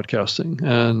of podcasting.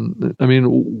 And I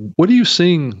mean, what are you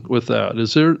seeing with that?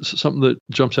 Is there something that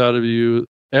jumps out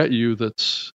at you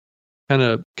that's kind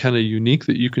of unique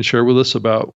that you can share with us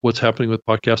about what's happening with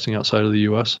podcasting outside of the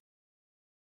U.S.?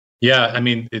 Yeah, I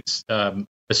mean, it's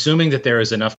assuming that there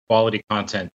is enough quality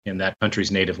content in that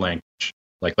country's native language.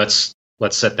 Like, let's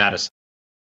set that aside.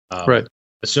 Right.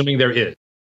 Assuming there is,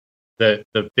 the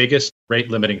biggest rate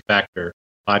limiting factor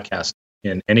podcast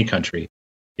in any country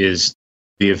is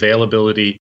the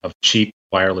availability of cheap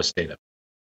wireless data,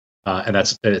 and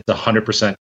it's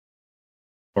 100%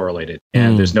 correlated.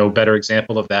 And there's no better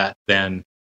example of that than,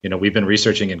 we've been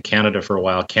researching in Canada for a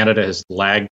while. Canada has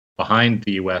lagged behind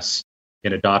the US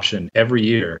in adoption every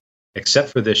year, except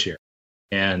for this year.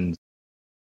 And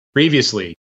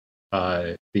previously,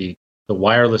 the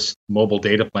wireless mobile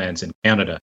data plans in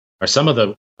Canada are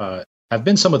have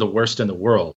been some of the worst in the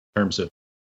world in terms of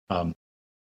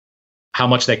how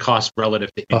much they cost relative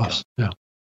to income,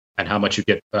 and how much you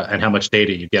get and how much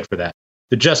data you get for that.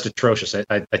 They're just atrocious.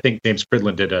 I think James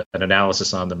Cridland did an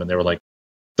analysis on them, and they were like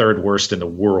 3rd worst in the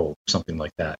world, something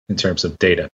like that, in terms of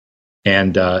data,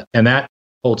 and that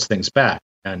holds things back.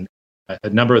 And a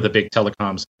number of the big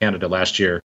telecoms in Canada last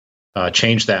year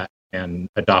changed that and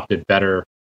adopted better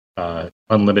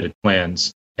unlimited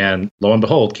plans And lo and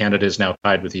behold, Canada is now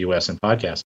tied with the US in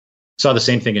podcasting. Saw the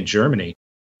same thing in Germany.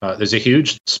 There's a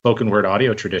huge spoken word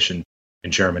audio tradition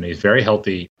in Germany, very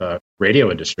healthy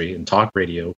radio industry and talk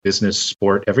radio, business,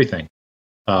 sport, everything.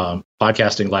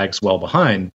 Podcasting lags well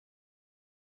behind.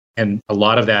 And a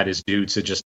lot of that is due to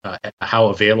just how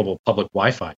available public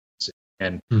Wi-Fi is.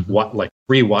 And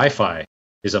free Wi-Fi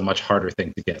is a much harder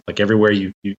thing to get. Like everywhere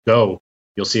you go,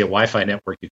 you'll see a Wi-Fi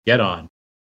network you can get on,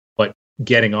 but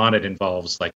getting on it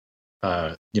involves like,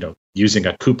 using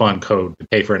a coupon code to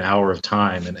pay for an hour of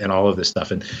time and all of this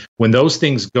stuff. And when those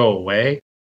things go away,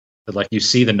 like you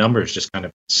see the numbers just kind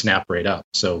of snap right up.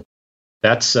 So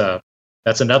that's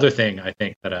another thing I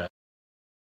think that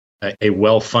a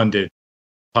well-funded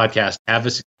podcast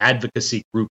advocacy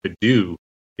group could do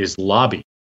is lobby,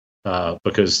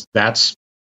 because that's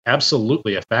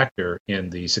absolutely a factor in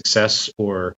the success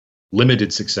or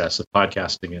limited success of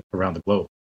podcasting around the globe.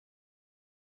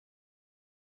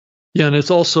 Yeah, and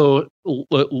it's also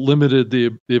limited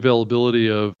the availability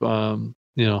of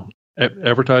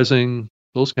advertising,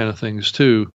 those kind of things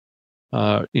too,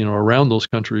 around those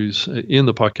countries in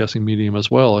the podcasting medium as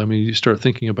well. I mean, you start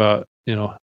thinking about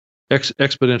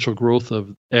exponential growth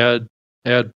of ad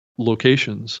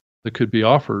locations that could be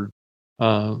offered.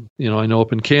 I know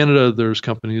up in Canada, there's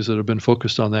companies that have been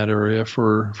focused on that area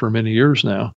for many years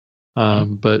now.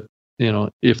 But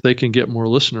if they can get more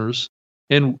listeners,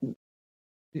 and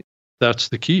that's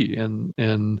the key.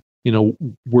 And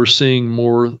we're seeing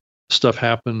more stuff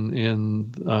happen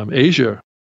in Asia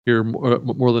here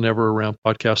more than ever around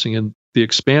podcasting, and the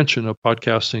expansion of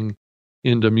podcasting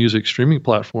into music streaming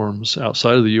platforms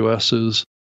outside of the U.S.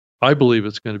 I believe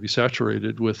it's going to be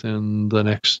saturated within the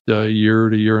next year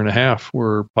to year and a half,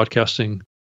 where podcasting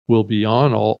will be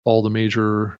on all the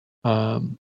major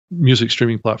music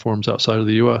streaming platforms outside of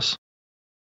the U.S.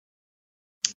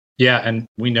 Yeah, and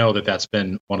we know that that's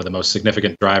been one of the most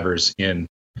significant drivers in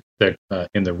the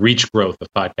reach growth of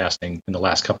podcasting in the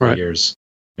last couple of years.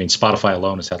 I mean, Spotify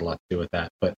alone has had a lot to do with that,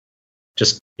 but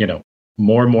just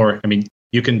more and more. I mean,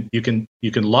 you can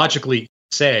logically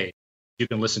say you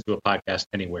can listen to a podcast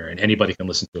anywhere, and anybody can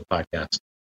listen to a podcast,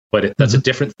 but that's a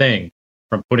different thing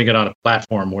from putting it on a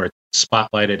platform where it's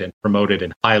spotlighted and promoted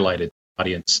and highlighted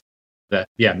audience. That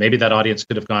maybe that audience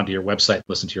could have gone to your website and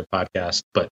listened to your podcast,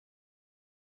 but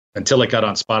until it got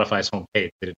on Spotify's homepage,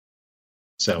 they didn't.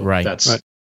 So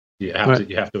you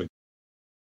have to.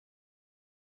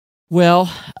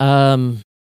 Well,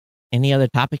 any other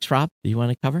topics, Rob, do you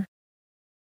want to cover?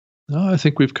 No, I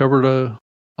think we've covered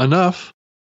enough.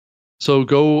 So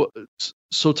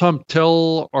Tom,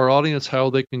 tell our audience how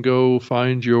they can go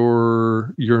find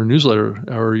your newsletter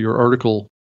or your article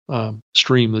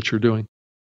stream that you're doing.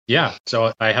 Yeah,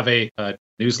 so I have a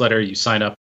newsletter. You sign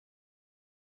up.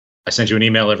 I send you an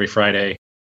email every Friday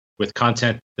with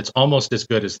content that's almost as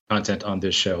good as the content on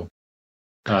this show.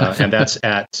 And that's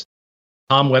at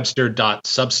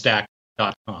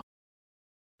tomwebster.substack.com.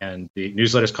 And the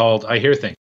newsletter is called I Hear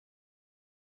Things.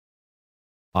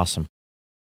 Awesome.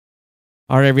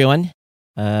 All right, everyone.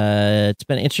 It's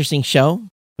been an interesting show.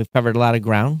 We've covered a lot of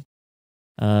ground.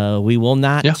 We will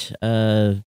not,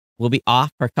 we'll be off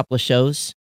for a couple of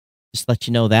shows. Just let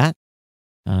you know that.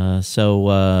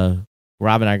 So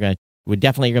Rob and I we're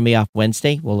definitely going to be off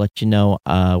Wednesday. We'll let you know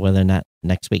whether or not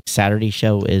next week's Saturday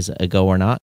show is a go or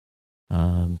not.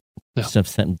 Some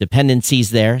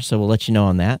dependencies there, so we'll let you know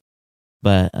on that.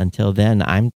 But until then,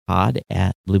 I'm Todd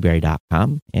at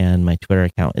blueberry.com, and my Twitter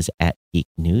account is at Geek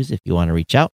News if you want to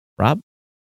reach out. Rob?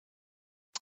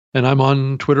 And I'm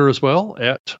on Twitter as well,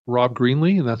 at Rob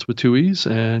Greenlee, and that's with 2 E's.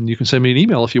 And you can send me an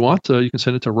email if you want. You can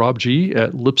send it to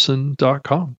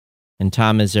robg@libsyn.com. And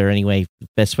Tom, is there any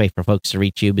best way for folks to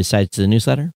reach you besides the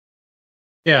newsletter?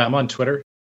 Yeah, I'm on Twitter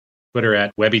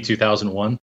at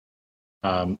Webby2001.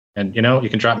 And, you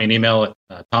can drop me an email at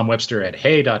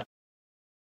tomwebster@hey.com.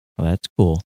 Well, that's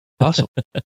cool. Awesome. All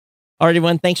right,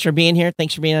 everyone. Thanks for being here.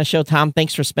 Thanks for being on the show. Tom,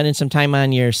 thanks for spending some time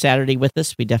on your Saturday with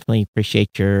us. We definitely appreciate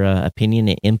your opinion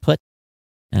and input.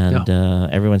 And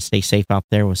everyone stay safe out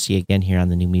there. We'll see you again here on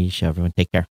the New Media Show. Everyone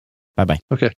take care. Bye-bye.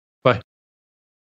 Okay.